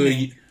Fine for were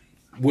you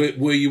me.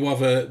 were you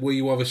of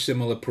a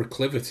similar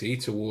proclivity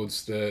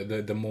towards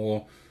the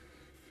more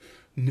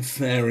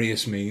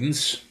nefarious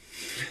means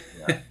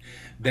Yeah.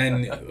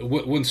 then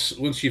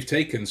once you've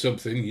taken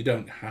something, you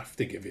don't have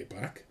to give it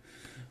back,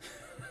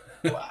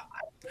 Well,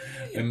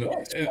 and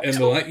yeah, it's and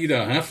the like, you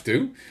don't have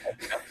to.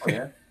 exactly,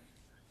 yeah.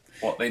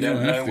 What they You don't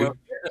don't have know will to,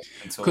 get them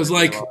until they because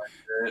realise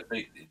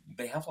like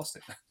they have lost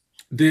it.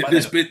 there, By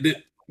there's then, been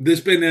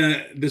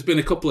there, there's been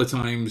a couple of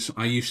times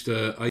I used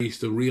to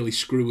really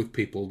screw with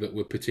people that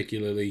were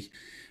particularly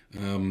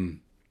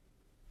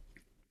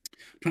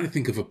trying to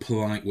think of a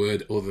polite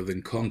word other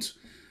than cunt,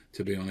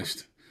 to be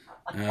honest.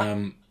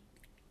 Um,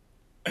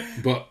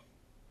 but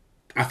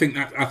I think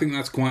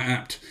that's quite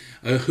apt.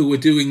 Who were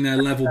doing their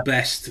level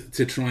best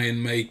to try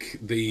and make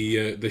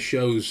the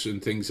shows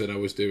and things that I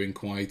was doing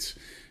quite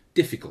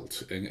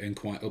difficult and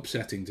quite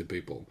upsetting to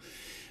people.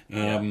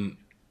 yeah,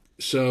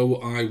 So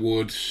I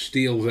would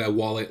steal their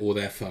wallet or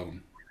their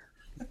phone,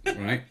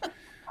 right?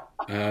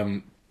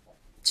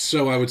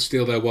 So I would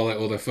steal their wallet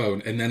or their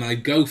phone, and then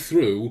I'd go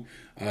through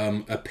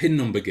a pin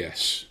number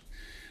guess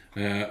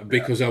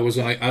because I was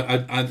like,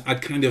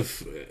 I'd kind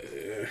of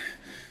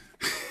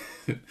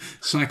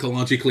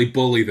psychologically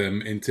bully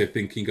them into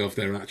thinking of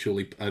their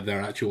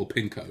actual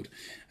pin code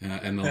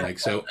and the like.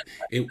 So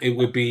it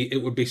would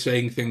be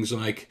saying things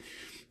like,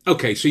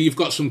 okay, so you've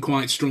got some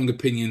quite strong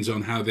opinions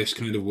on how this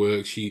kind of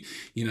works.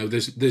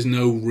 There's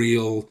no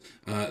real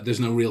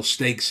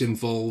stakes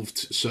involved.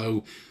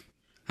 So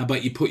how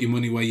about you put your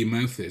money where your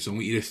mouth is? I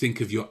want you to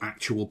think of your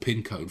actual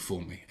pin code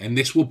for me, and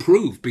this will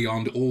prove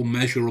beyond all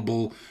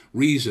measurable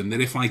reason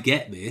that if I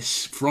get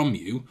this from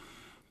you,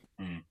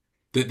 mm,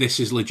 that this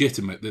is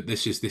legitimate, that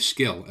this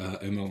skill,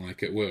 and the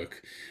like at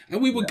work.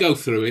 And we would yeah, go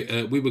through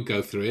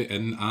it.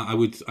 And I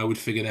would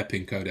figure their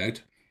pin code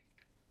out,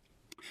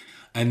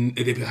 and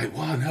they'd be like,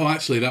 "Wow, no,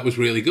 actually, that was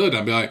really good."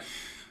 I'd be like,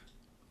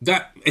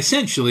 "That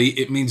essentially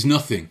it means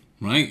nothing."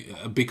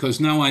 Right, because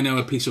now I know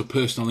a piece of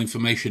personal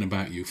information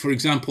about you. For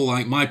example,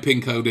 like my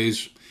PIN code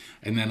is,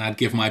 and then I'd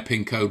give my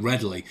PIN code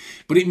readily,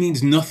 but it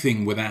means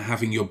nothing without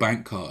having your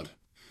bank card.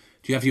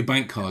 Do you have your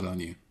bank card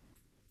on you?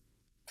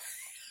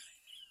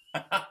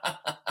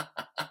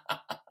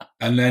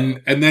 And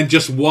then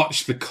just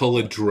watch the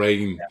color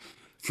drain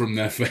from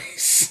their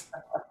face,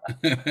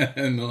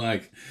 and they're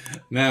like,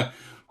 now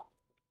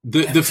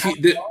the yeah. The the tab,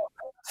 few the,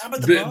 tab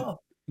at the the bar.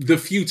 the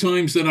few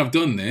times that I've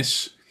done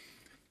this,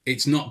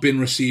 it's not been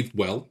received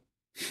well.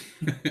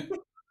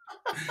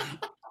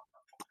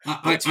 I,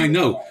 But I, I you,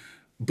 know,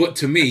 but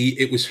to me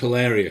it was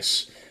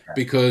hilarious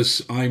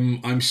because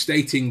I'm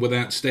stating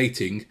without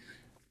stating,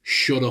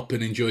 shut up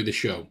and enjoy the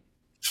show.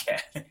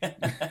 yeah.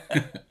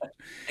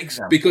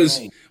 Example Because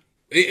made.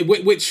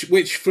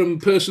 which from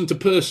person to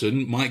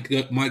person might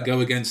go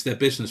against their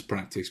business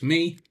practice.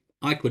 Me,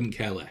 I couldn't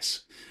care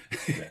less.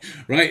 Yeah.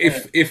 Right? Yeah.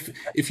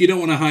 If you don't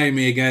want to hire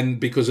me again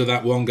because of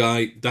that one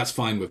guy, that's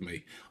fine with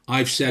me.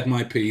 I've Yeah. said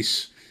my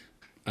piece,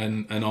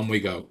 and on we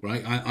go.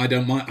 Right? I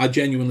don't mind. I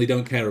genuinely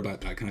don't care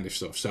about that kind of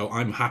stuff. So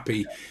I'm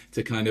happy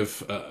to kind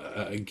of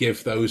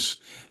give those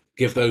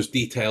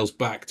details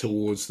back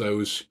towards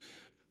those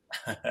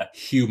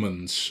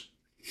humans.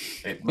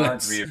 It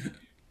reminds me Let's. of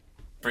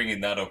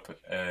bringing that up.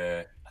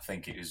 I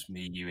think it was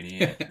me, you, and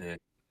Ian at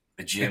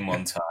the gym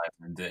one time,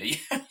 and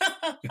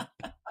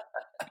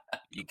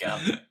you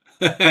can.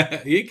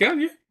 You can,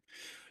 you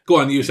go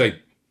on. You say.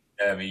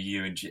 Me,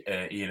 you, and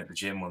Ian at the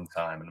gym one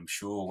time, and I'm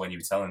sure when you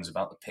were telling us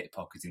about the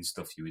pickpocketing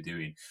stuff you were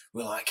doing,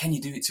 we were like, "Can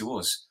you do it to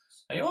us?"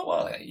 And you went,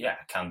 "Well, yeah,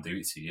 I can do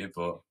it to you,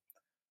 but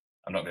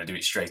I'm not going to do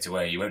it straight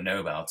away. You won't know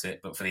about it.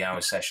 But for the hour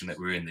session that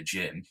we're in the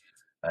gym,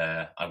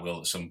 I will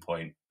at some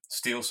point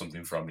steal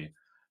something from you."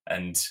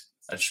 And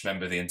I just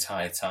remember the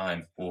entire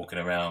time walking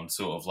around,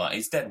 sort of like,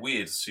 it's dead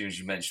weird as soon as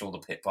you mentioned all the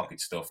pickpocket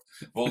stuff.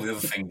 Of all the other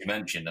things you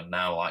mentioned, I'm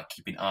now like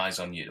keeping eyes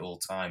on you at all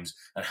times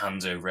and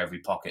hands over every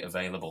pocket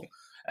available.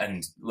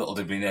 And little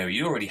did we know,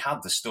 you already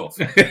had the stuff.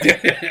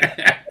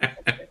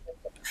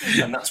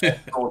 And that's what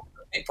caused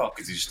the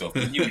pickpocketing stuff.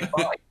 We knew it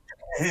by.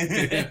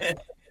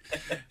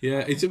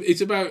 Yeah,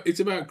 it's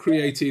about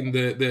creating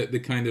the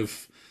kind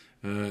of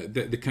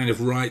the kind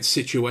of right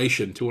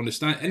situation to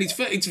understand, and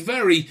it's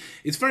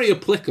very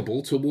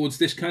applicable towards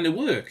this kind of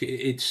work.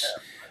 It's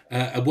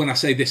when I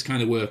say this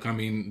kind of work, I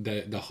mean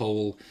the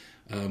whole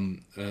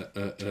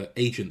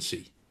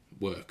agency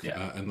work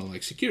Yeah. and the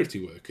like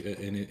security work,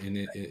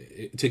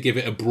 to give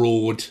it a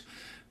broad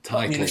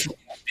Not the title. initial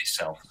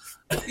itself.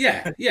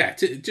 Yeah,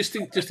 just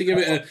to give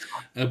it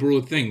a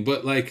broad thing,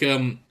 but like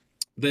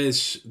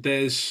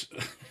there's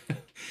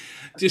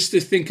just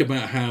to think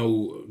about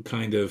how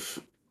kind of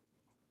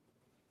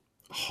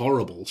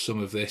horrible some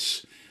of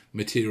this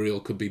material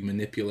could be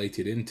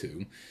manipulated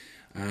into.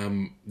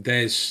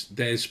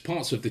 There's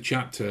parts of the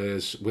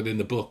chapters within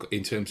the book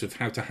in terms of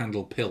how to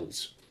handle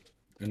pills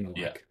and the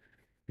Yeah. like.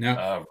 Now,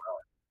 Uh,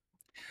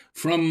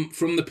 from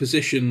the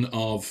position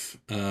of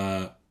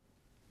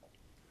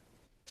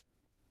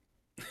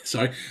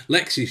sorry,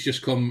 Lexi's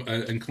just come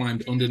and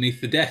climbed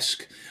underneath the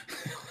desk.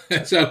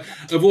 So,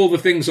 of all the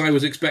things I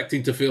was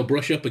expecting to feel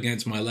brush up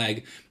against my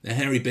leg, the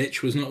hairy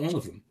bitch was not one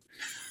of them.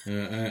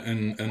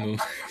 And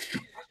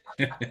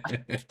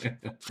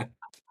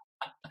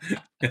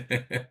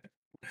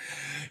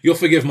You'll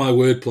forgive my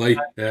wordplay.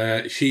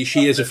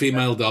 She is a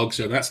female dog,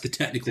 so that's the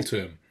technical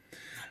term.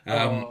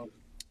 Oh,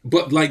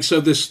 But like,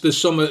 so there's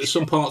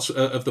some parts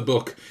of the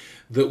book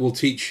that will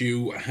teach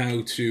you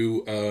how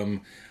to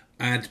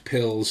add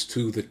pills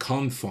to the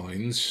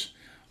confines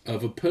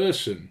of a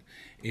person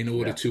in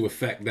order yeah, to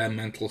affect their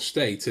mental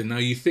state. And now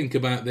you think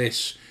about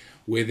this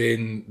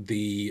within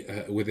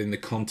the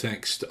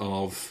context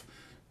of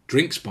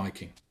drink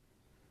spiking.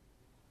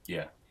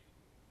 yeah,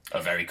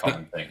 a very That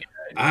common thing.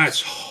 Yeah, it that's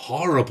is.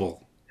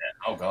 horrible.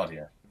 Oh God,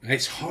 yeah.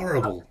 It's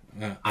horrible,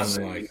 and As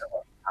the it, like.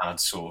 had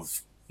sort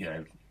of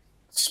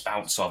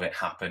spouts of it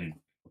happen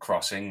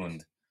across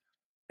England.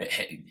 It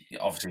hit,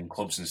 obviously in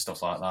clubs and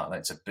stuff like that.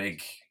 That's a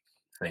big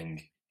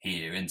thing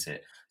here, isn't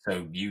it?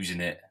 So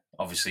using it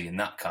obviously in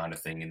that kind of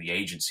thing in the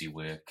agency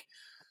work,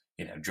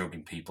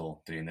 drugging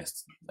people, doing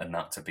this and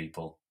that to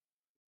people.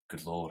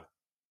 Good lord,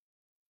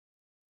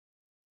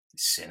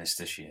 it's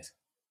sinister shit.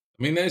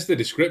 I mean, there's the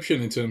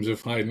description in terms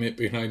of hiding it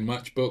behind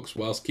matchbooks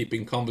whilst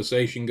keeping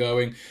conversation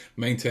going,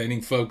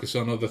 maintaining focus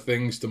on other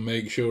things to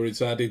make sure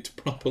it's added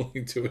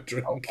properly to a Oh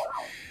drink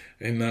wow,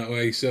 in that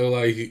way. So,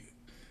 like,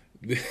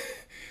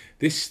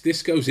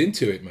 this goes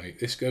into it, mate.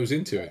 This goes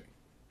into it.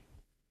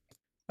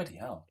 bloody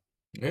hell!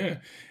 Yeah.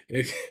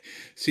 It,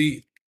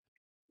 see,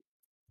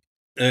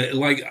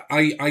 like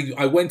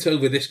I went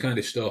over this kind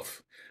of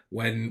stuff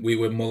when we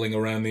were mulling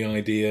around the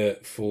idea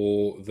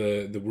for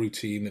the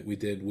routine that we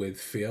did with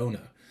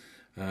Fiona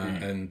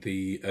Mm,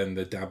 and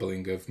the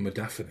dabbling of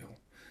modafinil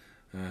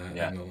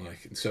yeah, and the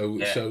like. So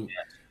yeah, so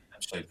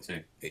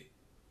absolutely too.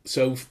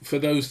 so for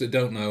those that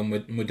don't know,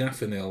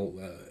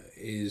 modafinil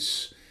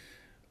is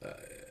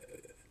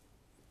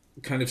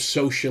kind of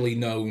socially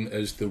known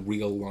as the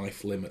real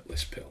life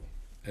limitless pill.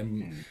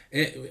 And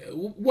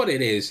Mm, what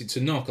it is, it's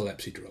a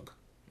narcolepsy drug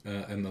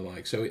and the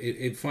like. So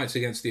it fights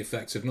against the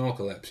effects of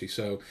narcolepsy.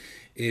 So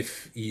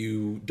if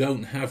you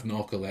don't have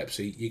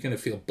narcolepsy, you're going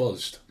to feel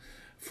buzzed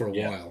for a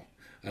yeah, while.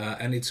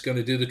 And it's going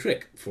to do the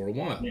trick for a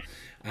while.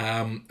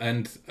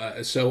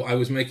 So I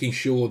was making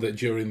sure that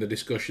during the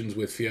discussions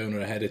with Fiona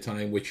ahead of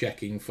time, we're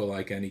checking for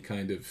like any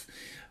kind of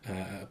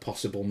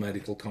possible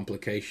medical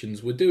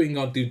complications. We're doing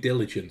our due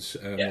diligence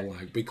and yeah, the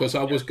like because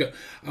I was going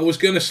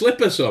to slip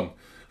her some.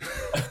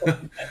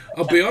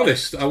 I'll be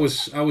honest. I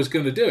was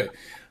going to do it,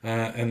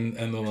 and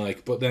the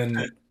like.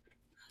 Couldn't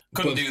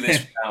But do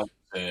this then,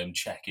 without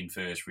checking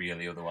first,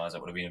 really. Otherwise,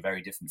 that would have been a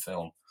very different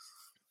film.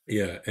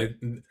 yeah.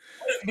 Wouldn't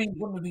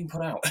have been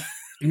put out.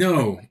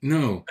 No,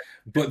 no.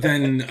 But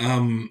then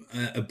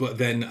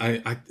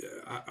I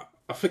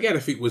forget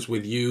if it was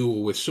with you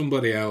or with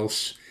somebody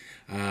else.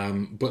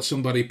 But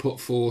somebody put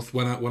forth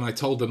when I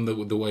told them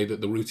the way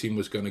that the routine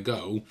was going to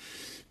go,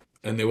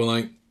 and they were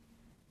like,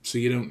 "So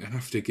you don't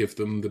have to give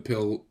them the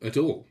pill at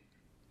all.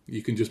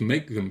 You can just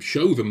make them,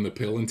 show them the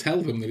pill, and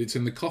tell them that it's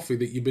in the coffee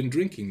that you've been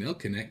drinking. They'll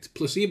connect.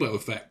 Placebo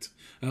effect."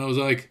 And I was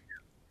like,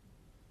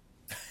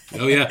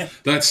 "Oh yeah,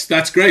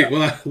 that's great.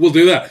 Well, we'll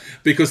do that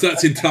because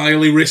that's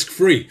entirely risk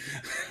free."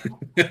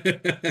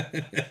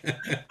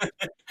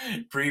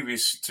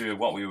 Previous to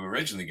what we were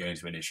originally going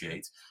to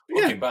initiate,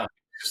 Yeah, looking back,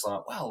 just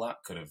like, well, that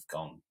could have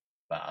gone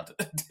bad.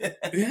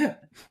 yeah.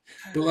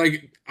 But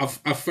like,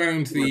 I've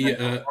found We were the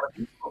then got one of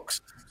these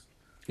books.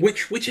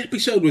 which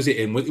episode was it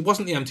in? It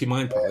wasn't the Empty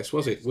Mind Palace,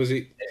 was it? Was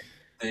it?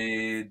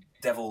 The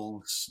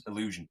Devil's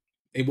Illusion.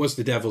 It was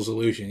the Devil's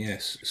Illusion,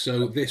 yes.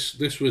 So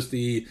this was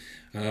the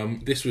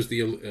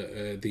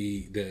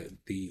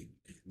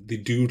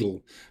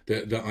doodle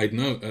that I'd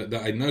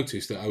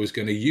noticed that I was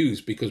going to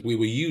use because we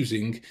were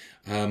using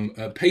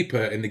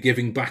paper in the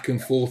giving back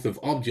and forth of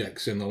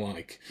objects and the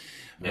like.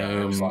 Yeah,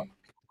 where it was like Um,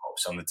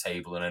 books on the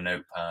table and a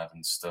notepad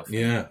and stuff, and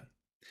yeah.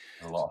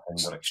 a lot of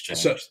things got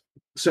So exchanged.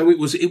 so it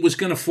was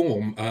going to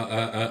form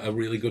a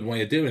really good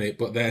way of doing it,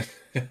 but then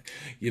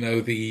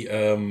the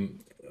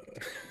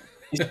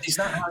Is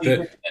that how you did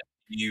the it?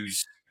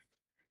 Use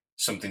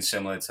something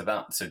similar to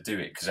that to do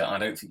it? Because I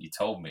don't think you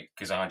told me,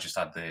 because I just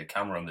had the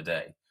camera on the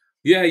day.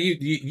 yeah,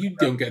 you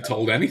don't get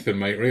told anything,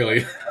 mate.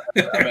 Really.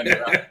 I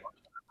remember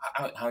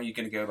how are you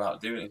going to go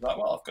about doing it? It's like,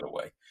 well, I've got a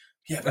way.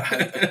 Yeah, but how?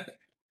 At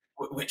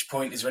which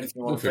point is there anything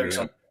you We'll want to figure focus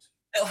it on? out.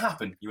 It'll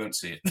happen. You won't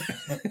see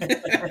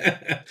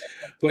it.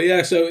 But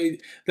yeah, so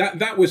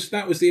that was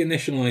the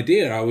initial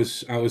idea. I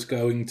was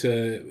going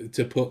to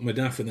put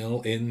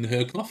modafinil in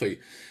her coffee,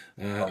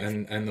 Right.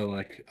 and the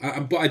like.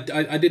 But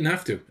I didn't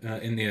have to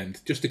in the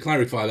end. Just to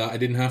clarify that I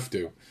didn't have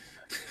to.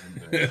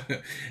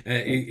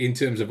 In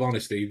terms of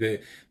honesty,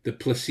 the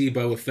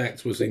placebo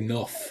effect was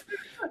enough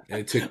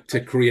to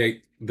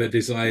create the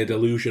desired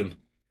illusion.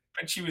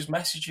 And she was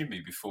messaging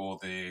me before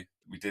we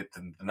did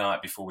the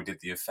night before we did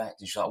the effect,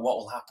 and she's like, "What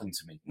will happen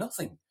to me?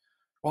 Nothing.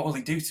 What will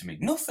he do to me?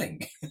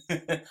 Nothing.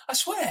 I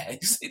swear,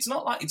 it's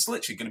not like it's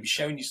literally going to be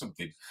showing you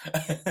something."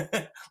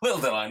 Little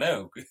did I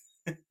know.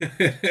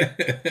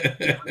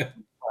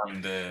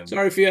 And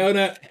Sorry,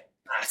 Fiona.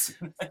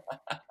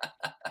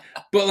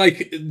 But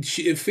like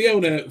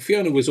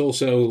Fiona was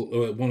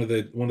also one of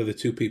the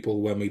two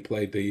people when we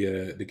played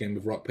the game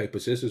of rock paper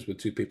scissors with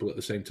two people at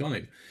the same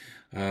time.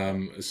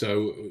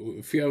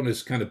 So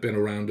Fiona's kind of been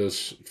around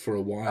us for a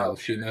Oh, while.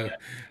 yeah,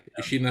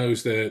 She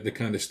knows the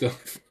kind of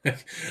stuff.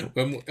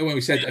 When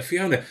we said,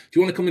 Fiona, do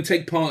you want to come and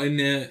take part in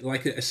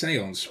like a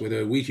séance with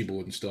a Ouija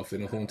board and stuff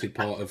in a haunted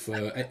part of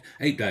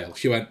Dale?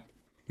 She went,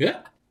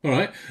 yeah, all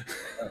right.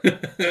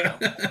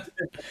 yeah.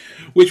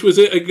 Which was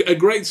a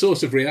great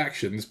source of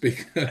reactions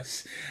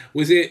because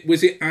was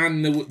it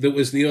Anne that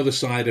was the other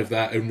side of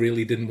that and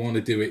really didn't want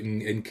to do it,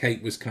 and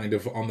Kate was kind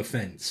of on the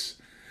fence,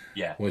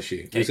 Yeah. was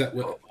she? Was Kate, that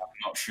what?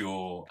 I'm not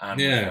sure. Anne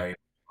was Yeah, very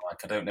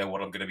like, I don't know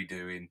what I'm going to be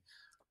doing.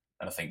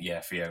 And I think, yeah,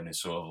 Fiona's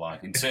sort of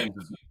like, in terms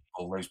of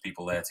all those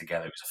people there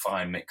together, it was a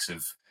fine mix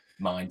of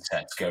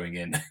mindsets going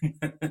in.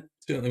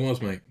 certainly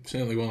was, mate.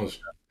 Certainly was.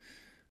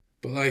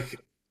 But like,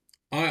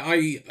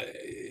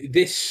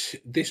 this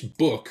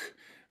book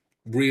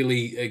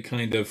really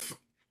kind of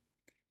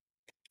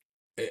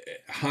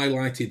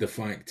highlighted the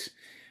fact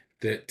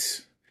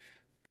that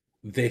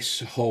this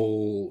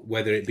whole,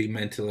 whether it be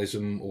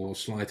mentalism or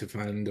sleight of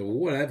hand or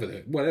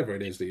whatever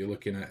it is that you're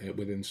looking at it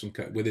within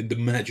within the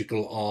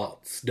magical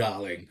arts,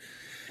 darling,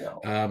 Yeah.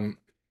 um,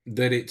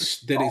 that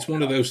it's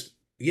one of those,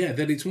 yeah,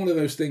 that it's one of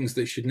those things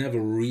that should never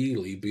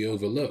really be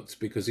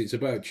overlooked because it's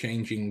about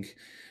changing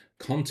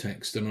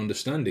context and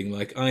understanding.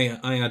 Like I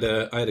had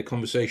a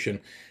conversation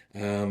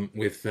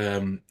with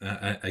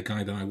a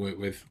guy that I work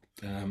with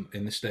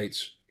in the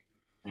States,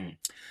 Mm.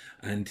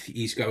 and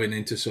he's going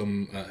into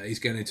some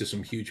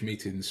huge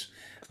meetings,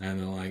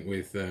 and like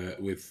with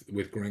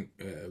Grant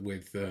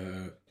with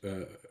oh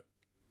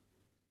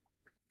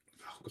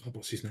God,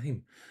 what's his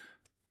name?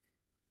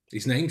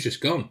 His name's just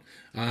gone.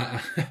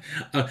 I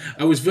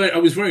was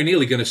very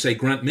nearly going to say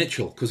Grant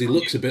Mitchell because he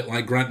looks a bit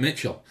like Grant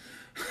Mitchell,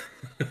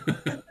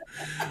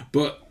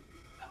 but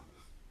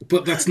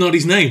that's not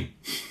his name.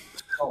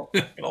 Oh,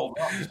 good old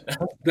Ross.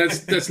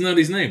 That's not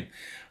his name.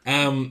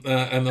 And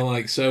they're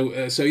like, so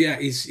yeah,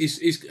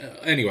 he's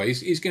anyway,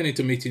 he's getting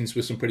into meetings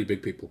with some pretty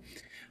big people,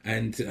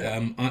 and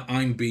Yeah.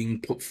 I'm being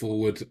put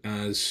forward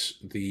as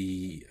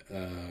the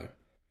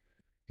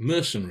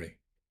mercenary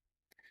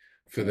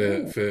for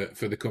the Ooh,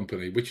 for the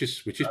company, which is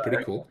pretty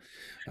very cool.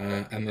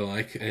 And they're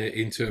like,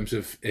 in terms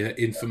of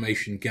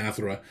information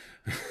gatherer,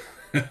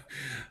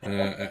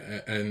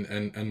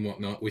 and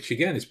whatnot, which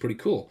again is pretty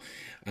cool.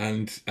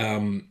 And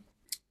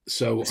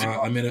so Is it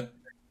I'm in a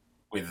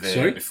with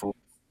sorry. before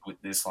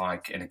with this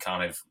like in a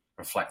kind of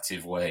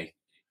reflective way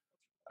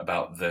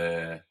about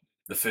the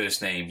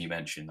first name you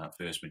mentioned, that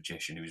first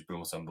magician who was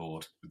brought on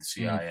board with the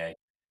Mm, CIA?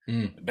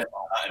 mm. A bit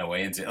like that in a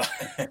way, isn't It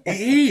it?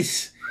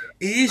 is.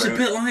 It is a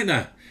Cronin, bit like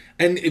that,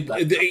 and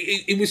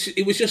it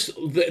was just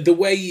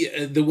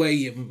the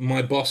way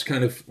my boss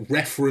kind of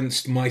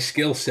referenced my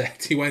skill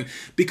set. He went,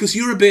 because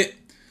you're a bit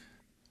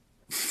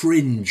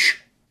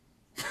fringe,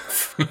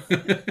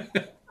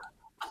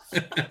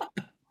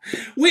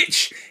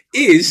 which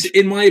is,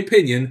 in my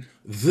opinion,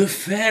 the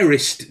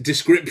fairest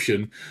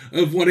description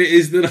of what it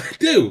is that I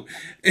do.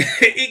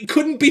 It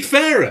couldn't be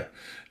fairer,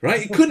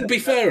 right? It couldn't be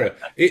fairer.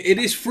 It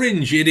is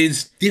fringe. It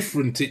is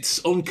different.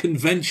 It's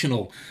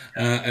unconventional,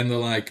 and the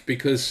like.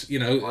 Because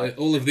like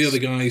all of the other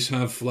it's guys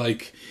have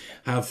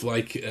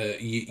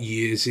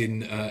years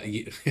in.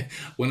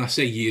 When I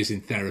say years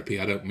in therapy,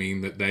 I don't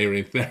mean that they are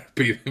in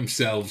therapy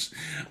themselves.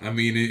 I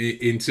mean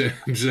in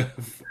terms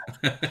of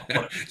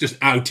just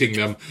outing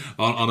them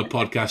on a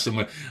podcast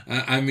somewhere.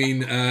 I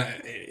mean,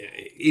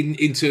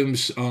 in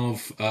terms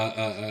of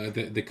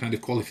the kind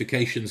of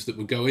qualifications that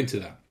would go into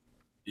that,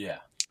 yeah.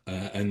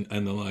 and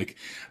the like,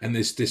 and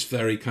there's this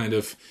very kind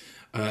of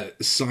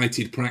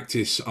cited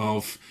practice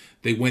of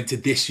they went to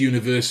this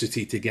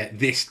university to get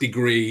this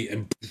degree,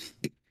 and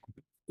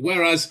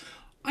whereas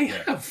I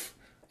Yeah. have,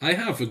 I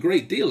have a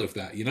great deal of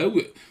that,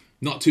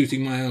 not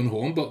tooting my own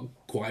horn, but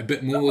quite a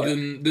bit more Oh,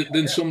 yeah.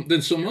 than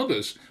some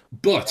others. I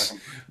But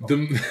can-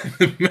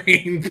 the the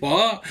main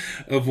part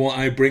of what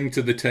I bring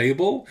to the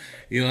table,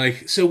 you're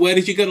like, so where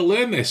did you go to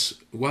learn this?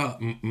 Well,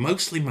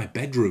 mostly my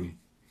bedroom.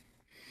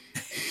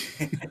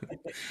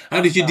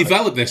 How did you I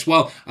develop this?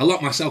 Well, I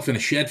locked myself in a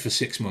shed for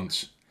 6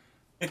 months.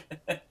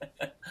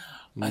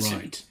 I see.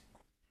 Right,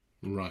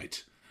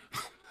 right.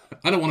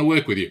 I don't want to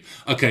work with you.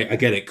 Okay, I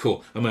get it.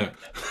 Cool. I'm out.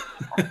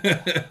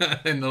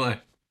 In the life.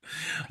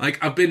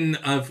 Like I've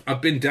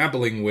been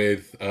dabbling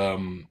with.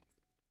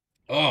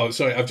 Oh,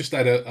 sorry. I've just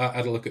had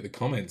a look at the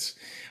comments.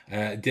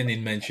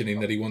 Dinin mentioning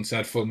that he once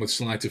had fun with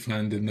sleight of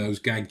hand and those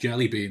gag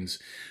jelly beans,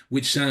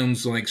 which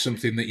sounds like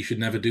something that you should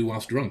never do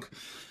whilst drunk.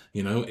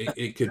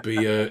 It could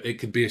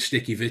be a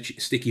sticky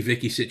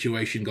Vicky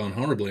situation gone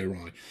horribly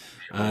awry,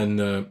 and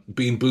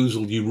being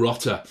boozled, you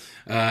rotter.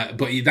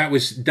 But that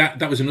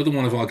was another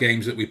one of our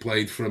games that we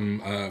played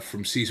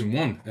from season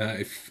one.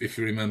 If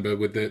you remember,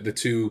 with the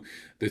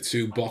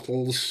two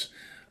bottles,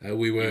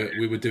 we Yeah. were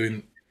we were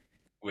doing.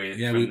 With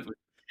Yeah, from we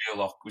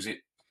Sherlock, was it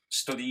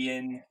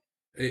studying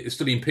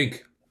studying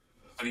pink.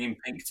 studying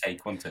pink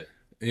take, wasn't it?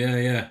 Yeah,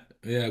 yeah,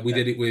 yeah. We Yeah.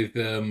 did it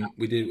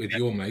with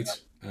your mate,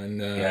 and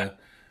Yeah.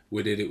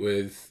 we did it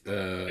with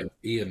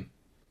Ian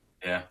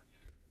Yeah.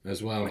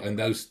 as well. With, And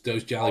those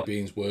jelly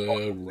beans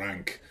were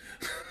rank.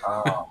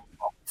 oh,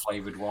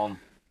 flavoured one?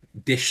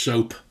 Dish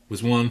soap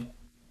was one.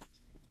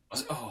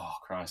 Oh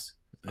Christ!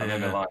 I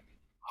remember Yeah, like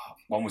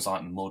one was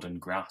like mud and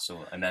grass,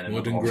 and then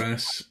mud another and one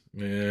grass.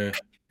 Yeah,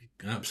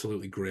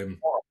 absolutely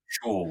grim.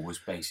 sure was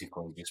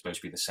basically just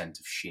supposed to be the scent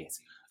of shit.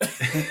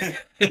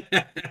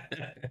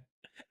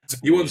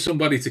 It's You want weird.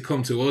 somebody to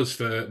come to us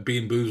for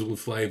Bean Boozled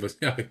flavours.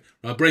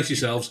 Right, brace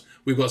yourselves.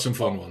 We've got some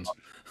fun ones.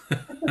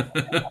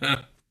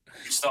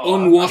 Start. I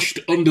Unwashed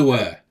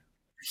underwear.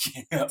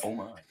 yeah, oh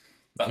my.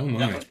 Oh That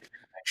my. must be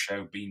the next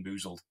show, Bean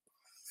Boozled.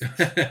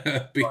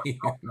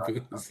 Bean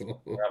Boozled.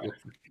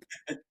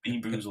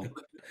 Bean Boozled.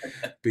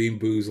 Bean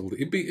Boozled.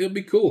 It'd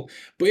be cool.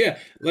 But yeah,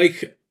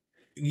 like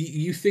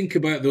you think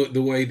about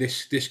the way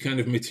this kind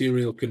of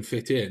material can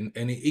fit in,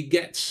 and it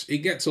gets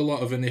a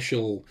lot of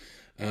initial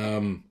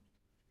um,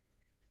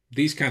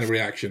 these kind of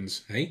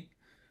reactions. Hey,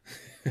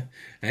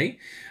 hey,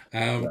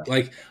 Yeah.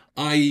 like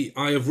I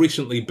have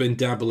recently been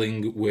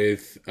dabbling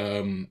with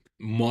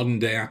modern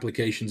day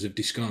applications of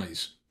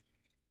disguise,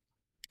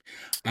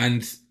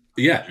 and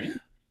yeah,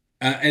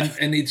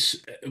 and it's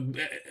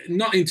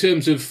not in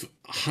terms of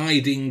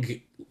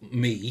hiding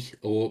me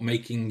or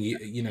making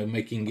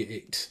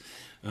it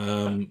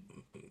um,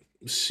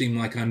 seem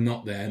like I'm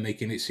not there,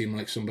 making it seem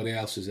like somebody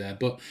else is there,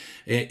 but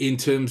in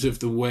terms of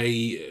the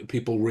way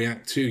people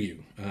react to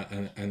you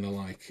and the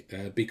like,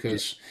 Yeah.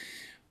 because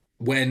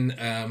when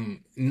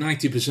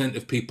 90%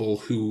 of people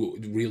who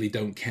really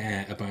don't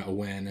care about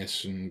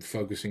awareness and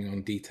focusing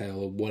on detail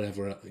or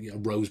whatever,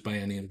 rose by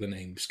any other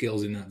name,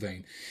 skills in that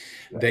vein,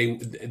 Yeah.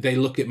 they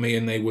look at me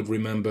and they would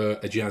remember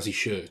a jazzy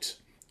shirt.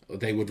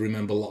 They would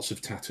remember lots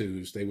of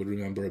tattoos. They would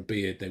remember a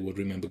beard. They would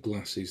remember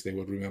glasses. They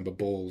would remember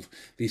bald.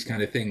 These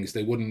kind of things.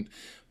 They wouldn't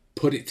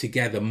put it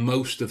together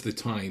most of the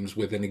times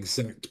with an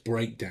exact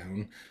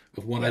breakdown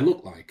of what I Yeah.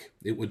 look like.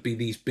 It would be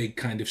these big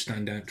kind of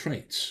standout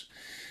traits.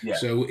 Yeah.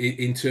 So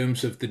in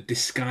terms of the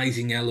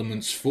disguising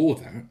elements for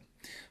that,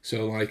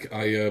 so like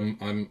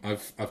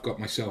I've got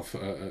myself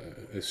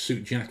a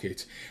suit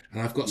jacket,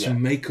 and I've got Yeah.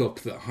 some makeup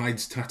that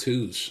hides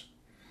tattoos.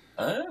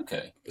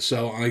 Okay.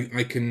 So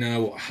I can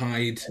now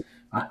hide.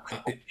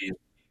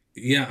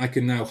 Yeah, I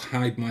can now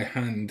hide my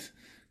hand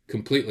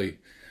completely.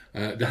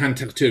 The hand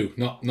tattoo,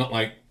 not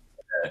like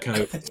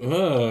kind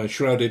of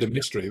shrouded in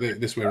mystery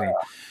this way around.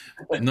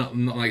 Not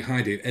like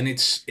hide it, and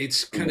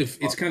it's kind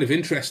of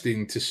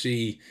interesting to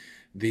see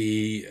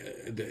the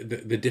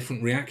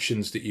different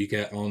reactions that you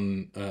get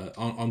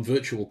on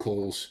virtual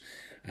calls.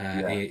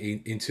 Yeah.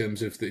 In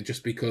terms of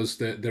just because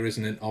there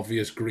isn't an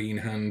obvious green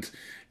hand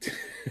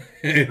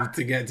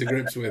to get to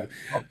grips with,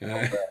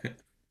 uh,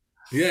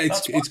 yeah,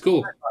 it's That's why it's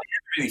cool. I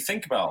really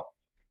think about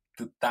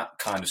that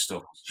kind of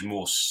stuff. It's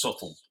more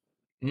subtle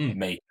Mm,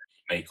 make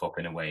makeup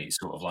in a way. It's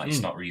sort of like it's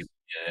mm, not really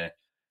uh,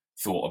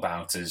 thought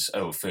about as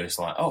first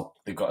like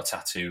they've got a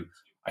tattoo.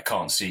 I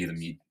can't see them,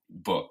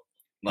 but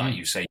like mm.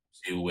 you say,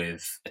 you deal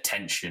with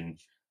attention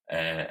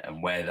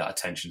and where that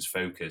attention's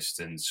focused,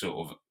 and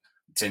sort of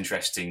it's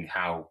interesting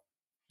how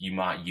you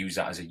might use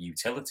that as a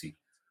utility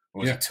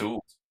or as a Yeah.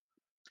 tool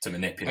to Uh,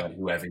 manipulate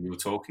whoever you're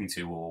talking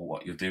to or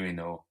what you're doing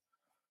or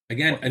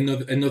Again, what you.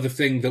 another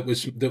thing that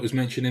was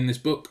mentioned in this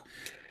book.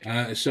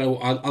 So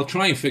I'll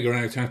try and figure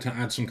out how to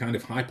add some kind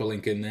of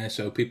hyperlink in there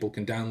so people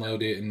can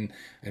download it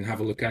and have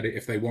a look at it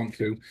if they want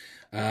to.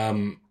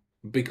 Um,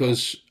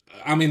 because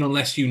I mean,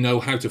 unless you know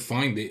how to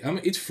find it, I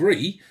mean, it's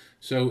free,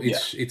 so Yeah,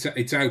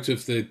 it's out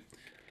of the,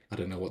 I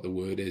don't know what the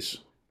word is,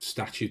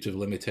 statute of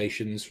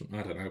limitations.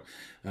 I don't know.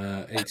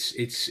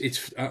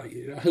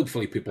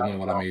 Hopefully people know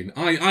what I mean.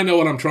 I know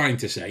what I'm trying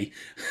to say,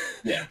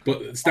 yeah,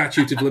 but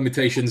statute of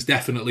limitations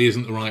definitely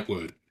isn't the right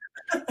word.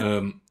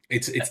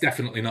 It's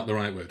definitely not the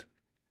right word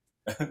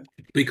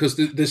because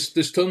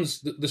there's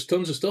tons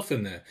of stuff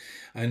in there,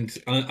 and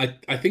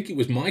I think it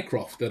was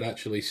Mycroft that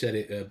actually said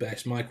it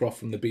best. Mycroft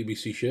from the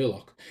BBC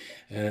Sherlock.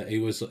 He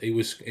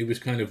was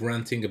kind of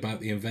ranting about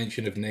the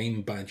invention of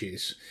name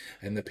badges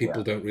and that yeah,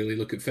 people don't really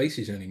look at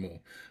faces anymore,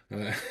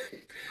 uh,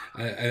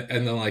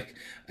 and they're like,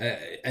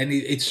 and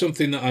it's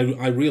something that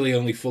I really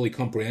only fully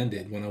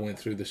comprehended when I went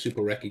through the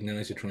super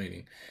recognizer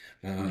training,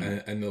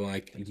 mm, and they're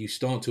like, you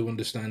start to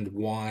understand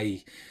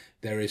why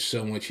there is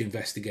so much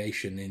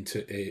investigation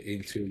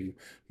into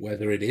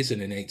whether it is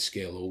an innate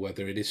skill or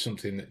whether it is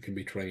something that can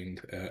be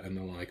trained and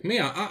the like.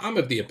 I'm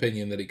of the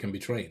opinion that it can be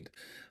trained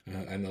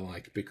and the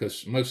like,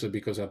 because mostly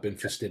because I've been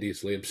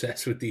fastidiously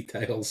obsessed with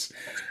details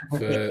for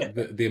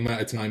the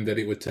amount of time that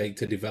it would take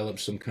to develop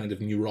some kind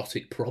of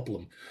neurotic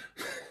problem.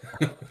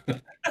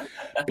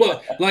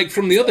 But like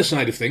from the other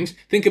side of things,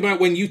 think about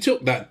when you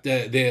took that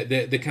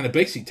the kind of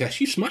basic test,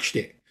 you smashed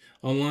it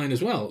online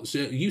as well. So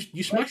you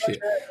smashed it.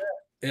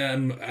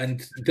 And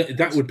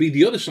that would be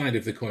the other side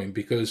of the coin,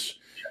 because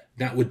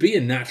that would be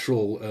a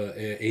natural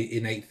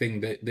innate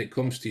thing that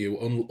comes to you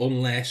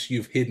unless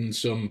you've hidden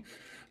some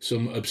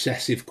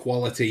obsessive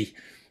quality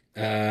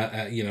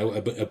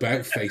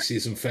about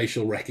faces and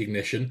facial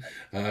recognition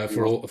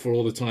for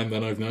all the time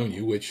that I've known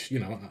you, which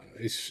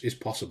is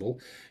possible.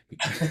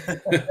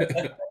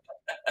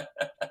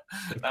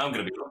 now I'm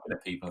going to be looking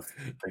at people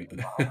thinking,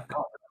 oh my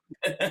god,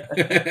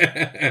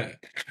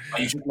 Are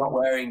you just not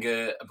wearing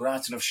a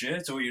bright enough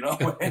shirt, or you're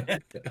not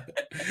wearing?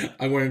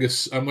 I'm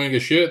wearing a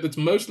shirt that's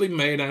mostly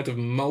made out of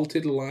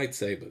melted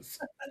lightsabers.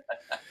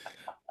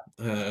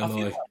 I And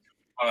feel like,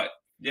 like,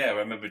 yeah, I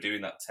remember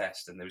doing that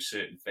test, and there were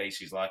certain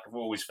faces. Like I've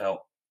always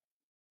felt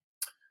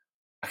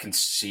I can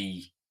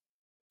see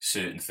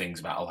certain things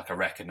about, like I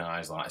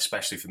recognise, like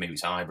especially for me,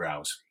 it's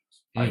eyebrows.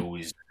 I mm,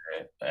 always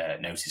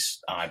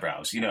notice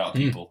eyebrows. You know, like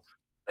mm, people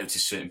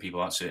notice certain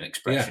people have certain yeah,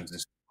 expressions and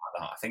stuff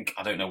like that.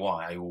 I don't know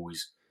why I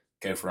always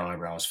go for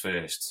eyebrows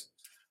first,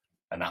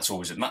 and that's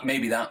always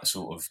maybe that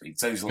sort of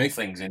it's those little may,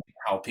 things in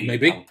how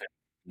maybe, people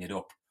it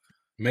up.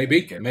 There you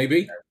maybe, go.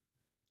 maybe.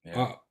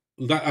 Yeah. Uh,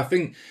 that I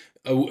think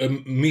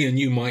me and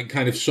you might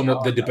kind of sum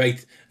up the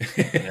debate.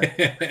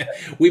 Yeah.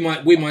 we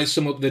might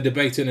sum up the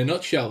debate in a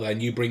nutshell. Then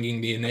you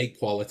bringing the innate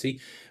quality,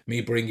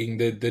 me bringing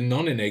the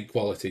non-innate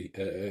quality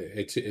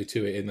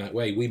to it in that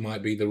way. We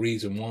might be the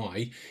reason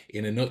why,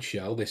 in a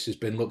nutshell, this has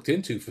been looked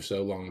into for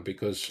so long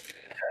because.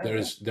 There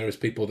is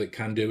people that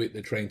can do it,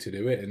 that train to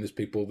do it, and there's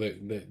people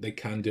that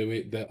can do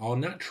it that are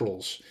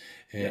naturals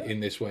Yeah. in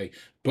this way.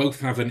 Both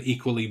have an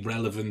equally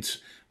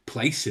relevant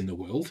place in the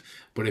world,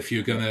 but Yeah. if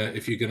you're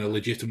gonna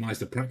legitimize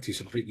the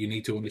practice of it, you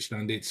need to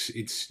understand its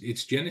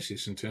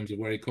genesis in terms of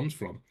where it comes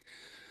from.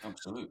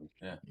 Absolutely.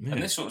 Yeah. And Yeah.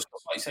 this sort of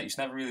stuff, like you say, it's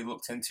never really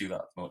looked into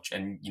that much,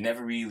 and you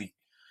never really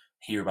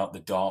hear about the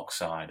dark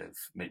side of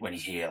when you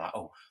hear like,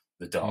 oh,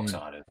 the dark Mm.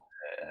 side of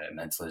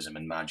mentalism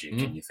and magic,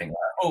 Mm. and you think, like,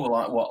 oh,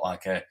 like what,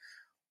 like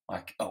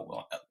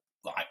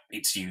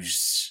it's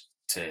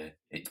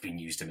been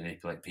used to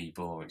manipulate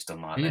people, or it's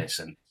done like Mm. this,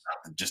 and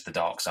just the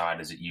dark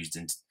side is it used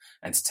in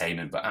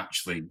entertainment, but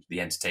actually the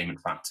entertainment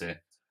factor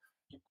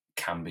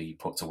can be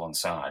put to one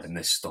side, and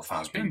this stuff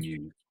has been Yeah.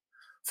 used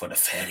for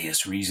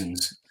nefarious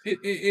reasons.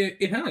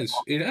 It has.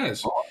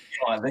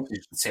 But, this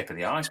is the tip of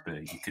the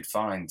iceberg. You could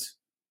find,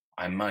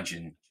 I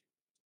imagine,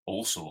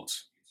 all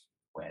sorts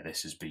where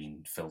this has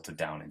been filtered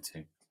down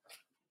into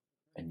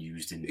and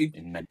used It,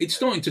 in many. it's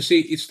starting to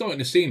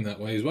seem that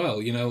way as well.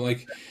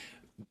 Like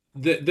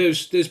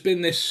there's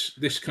been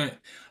this kind,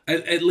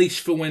 at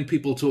least for when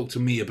people talk to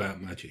me about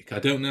magic. I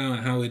don't know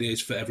how it is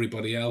for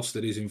everybody else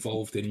that is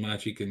involved in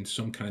magic in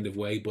some kind of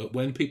way, but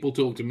when people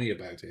talk to me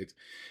about it,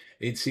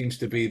 it seems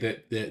to be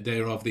that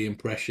they're of the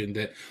impression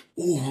that,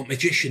 oh,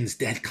 magician's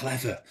dead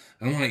clever.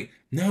 And I'm like,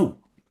 no,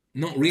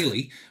 not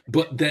really,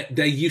 but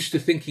they're used to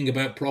thinking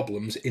about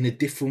problems in a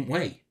different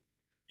way.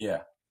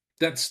 Yeah,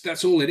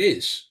 That's all it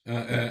is,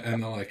 yeah,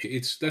 and I like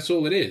it. That's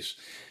all it is.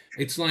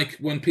 It's like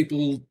when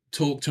people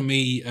talk to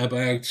me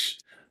about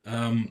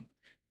um,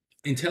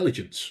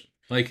 intelligence.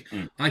 Like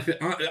mm,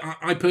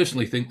 I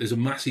personally think there's a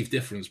massive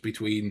difference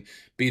between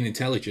being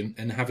intelligent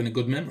and having a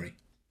good memory.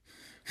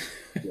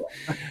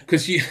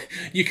 Because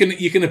you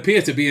can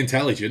appear to be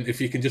intelligent if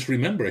you can just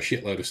remember a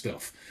shitload of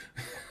stuff,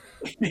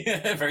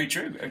 yeah. Very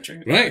true. Very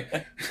true. right?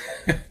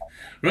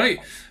 Right.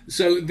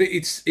 So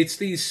it's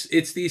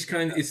these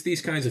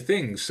kinds of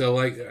things. So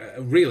like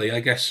really, I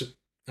guess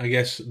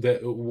that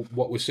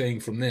what we're saying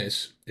from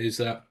this is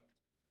that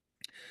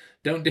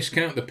don't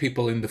discount the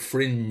people in the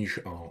fringe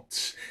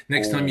arts.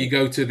 Next time you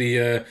Oh, go to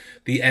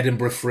the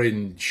Edinburgh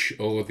Fringe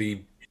or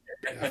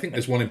I think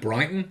there's one in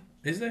Brighton,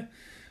 is there?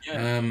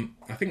 yeah.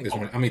 I think there's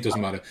one. I mean, it doesn't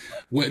matter.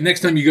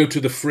 Next time you go to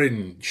the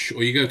Fringe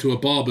or you go to a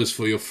barber's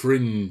for your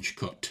fringe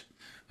cut,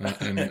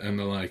 and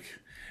the like,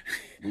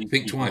 These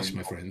think people twice, in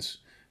my friends.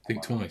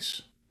 Think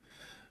twice.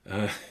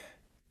 Uh,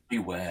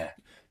 beware.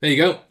 there you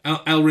go.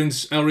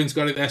 Elrin's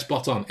got it there,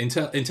 spot on.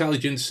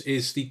 Intelligence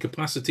is the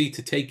capacity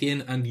to take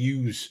in and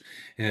use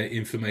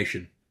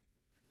information.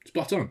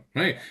 Spot on,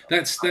 right?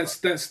 That's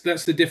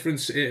the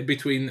difference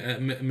between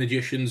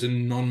magicians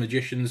and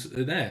non-magicians.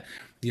 There,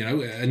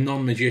 a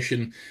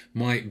non-magician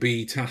might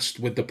be tasked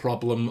with the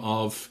problem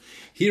of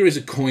here is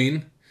a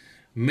coin,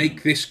 Mm,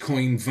 make this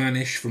coin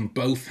vanish from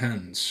both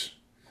hands.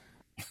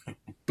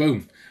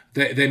 Boom.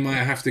 They might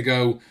have to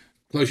go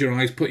close your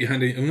eyes, put your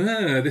hand in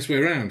this way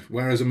around.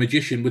 Whereas a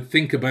magician would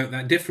think about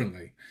that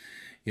differently.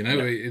 yeah,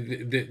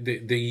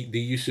 The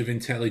use of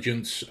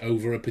intelligence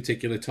over a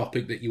particular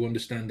topic that you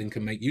understand and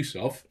can make use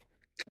of.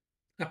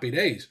 Happy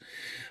days.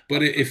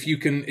 But if you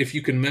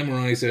can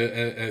memorize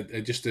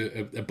just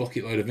a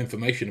bucket load of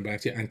information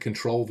about it and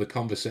control the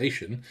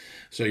conversation,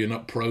 so you're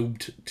not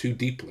probed too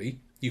deeply,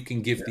 you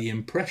can give yeah, the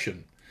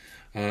impression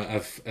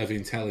of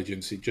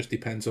intelligence. It just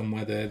depends on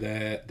whether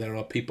there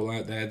are people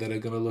out there that are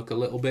going to look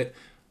a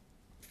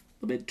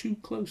bit too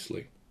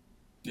closely.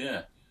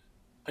 yeah.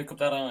 Pick up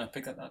that eye.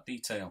 Pick up that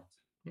detail.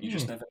 You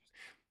just Mm. never.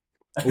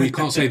 Or you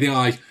can't say the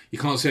eye. You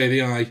can't say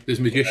the eye. There's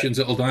magicians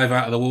that'll dive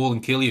out of the wall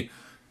and kill you.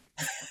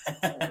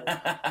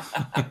 They're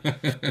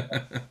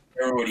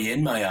already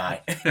in my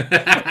eye.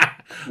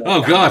 No,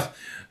 Oh damn it. God,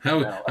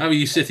 how are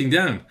you sitting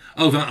down?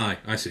 Oh, that eye.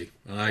 I see.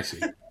 I see.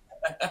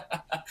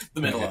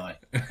 The middle eye.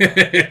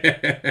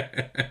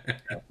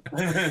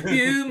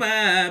 You,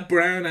 my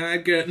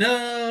brown-eyed girl.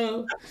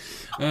 No.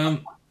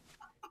 Um,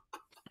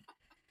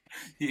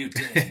 You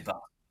dirty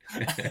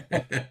bastard.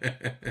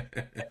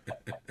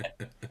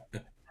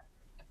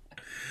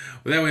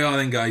 Well, there we are,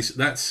 then, guys.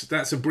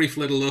 That's a brief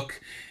little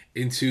look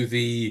into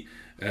the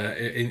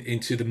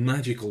into the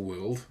magical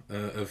world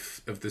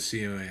of the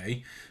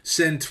CIA,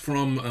 sent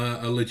from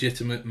a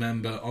legitimate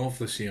member of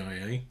the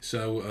CIA.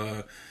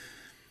 So.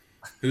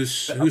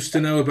 Who's to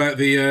know about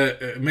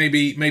the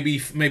maybe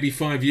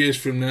 5 years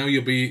from now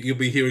you'll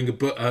be hearing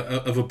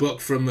of a book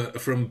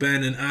from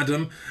Ben and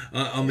Adam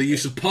on the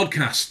use of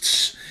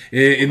podcasts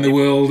in the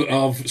world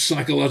of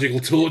psychological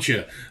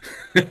torture.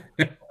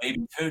 Maybe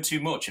you've heard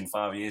too much. In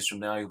 5 years from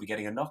now, you'll be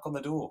getting a knock on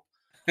the door.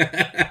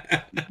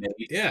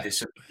 Maybe Yeah,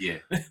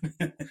 disappear.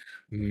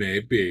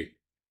 maybe,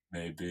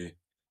 Maybe.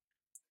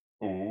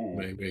 Oh,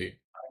 maybe.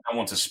 I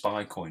want a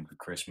spy coin for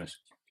Christmas.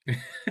 I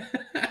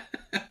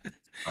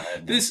had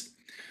one. There's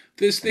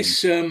there's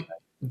this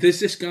there's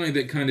this guy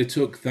that kind of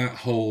took that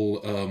whole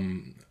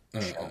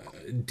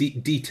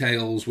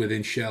details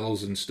within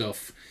shells and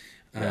stuff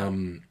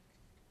to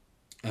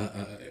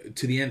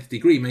the nth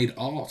degree, made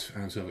art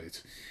out of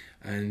it,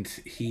 and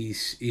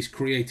he's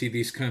created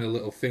these kind of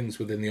little things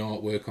within the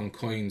artwork on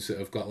coins that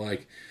have got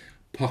like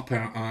pop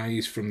out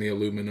eyes from the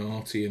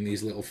Illuminati, and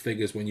these little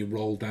figures, when you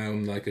roll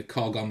down like a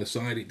cog on the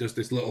side, it does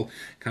this little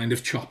kind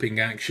of chopping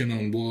action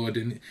on wood,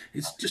 and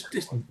it's just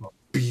this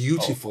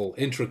beautiful,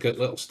 intricate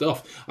little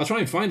stuff. I'll try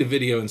and find a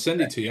video and send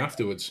it to you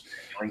afterwards.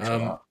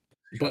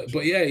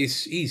 But yeah,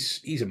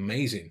 he's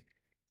amazing.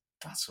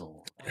 That's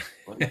all.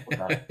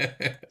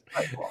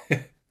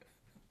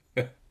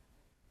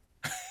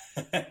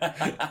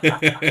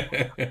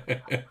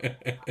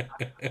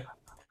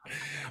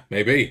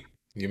 Maybe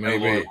you may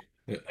be.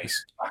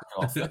 Back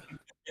off.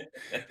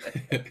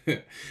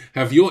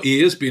 Have your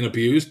ears been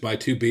abused by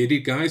two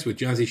bearded guys with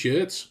jazzy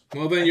shirts?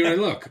 Well, then you're in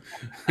luck.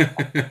 You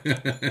went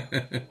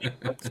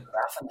to the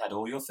bath and had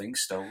all your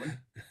things stolen.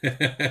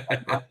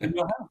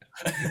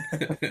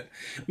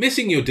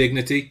 Missing your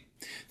dignity.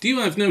 Do you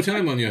have no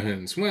time on your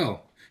hands?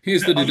 Well,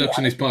 here's the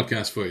Deductionist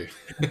podcast for you.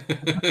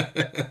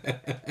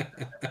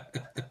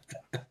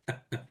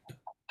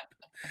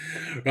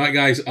 Right,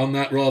 guys. On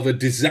that rather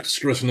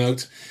disastrous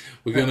note,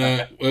 we're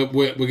gonna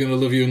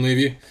love you and leave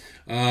you.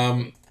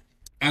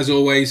 As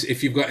always,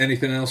 if you've got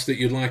anything else that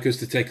you'd like us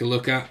to take a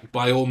look at,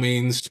 by all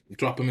means,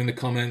 drop them in the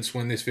comments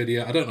when this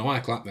video. I don't know why I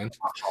clapped then.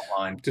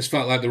 Just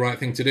felt like the right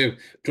thing to do.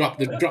 Drop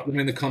them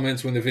in the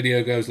comments when the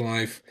video goes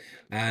live.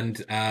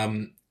 And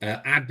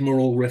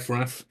Admiral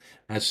Riffraff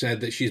has said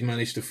that she's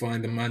managed to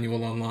find the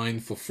manual online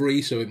for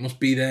free, so it must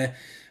be there.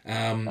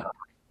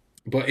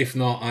 But if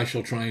not, I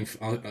shall try and.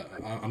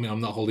 I mean, I'm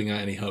not holding out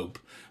any hope,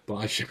 but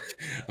I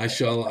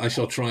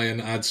shall try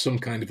and add some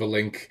kind of a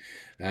link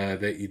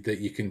that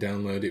you can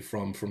download it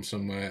from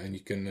somewhere, and you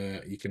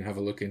can have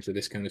a look into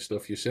this kind of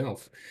stuff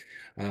yourself.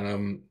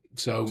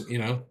 So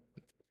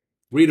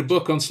read a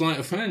book on sleight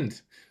of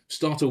hand,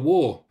 start a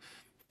war,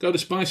 go to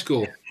spy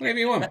school, whatever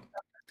you want.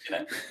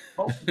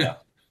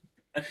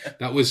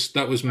 That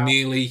was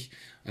merely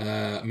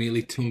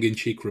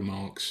tongue-in-cheek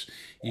remarks.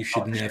 You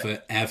should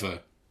never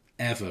ever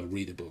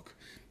read a book.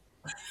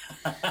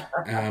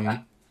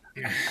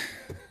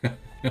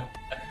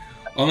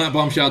 On that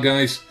bombshell,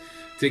 guys,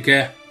 take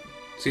care.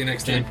 See you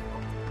next time.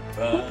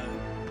 Bye.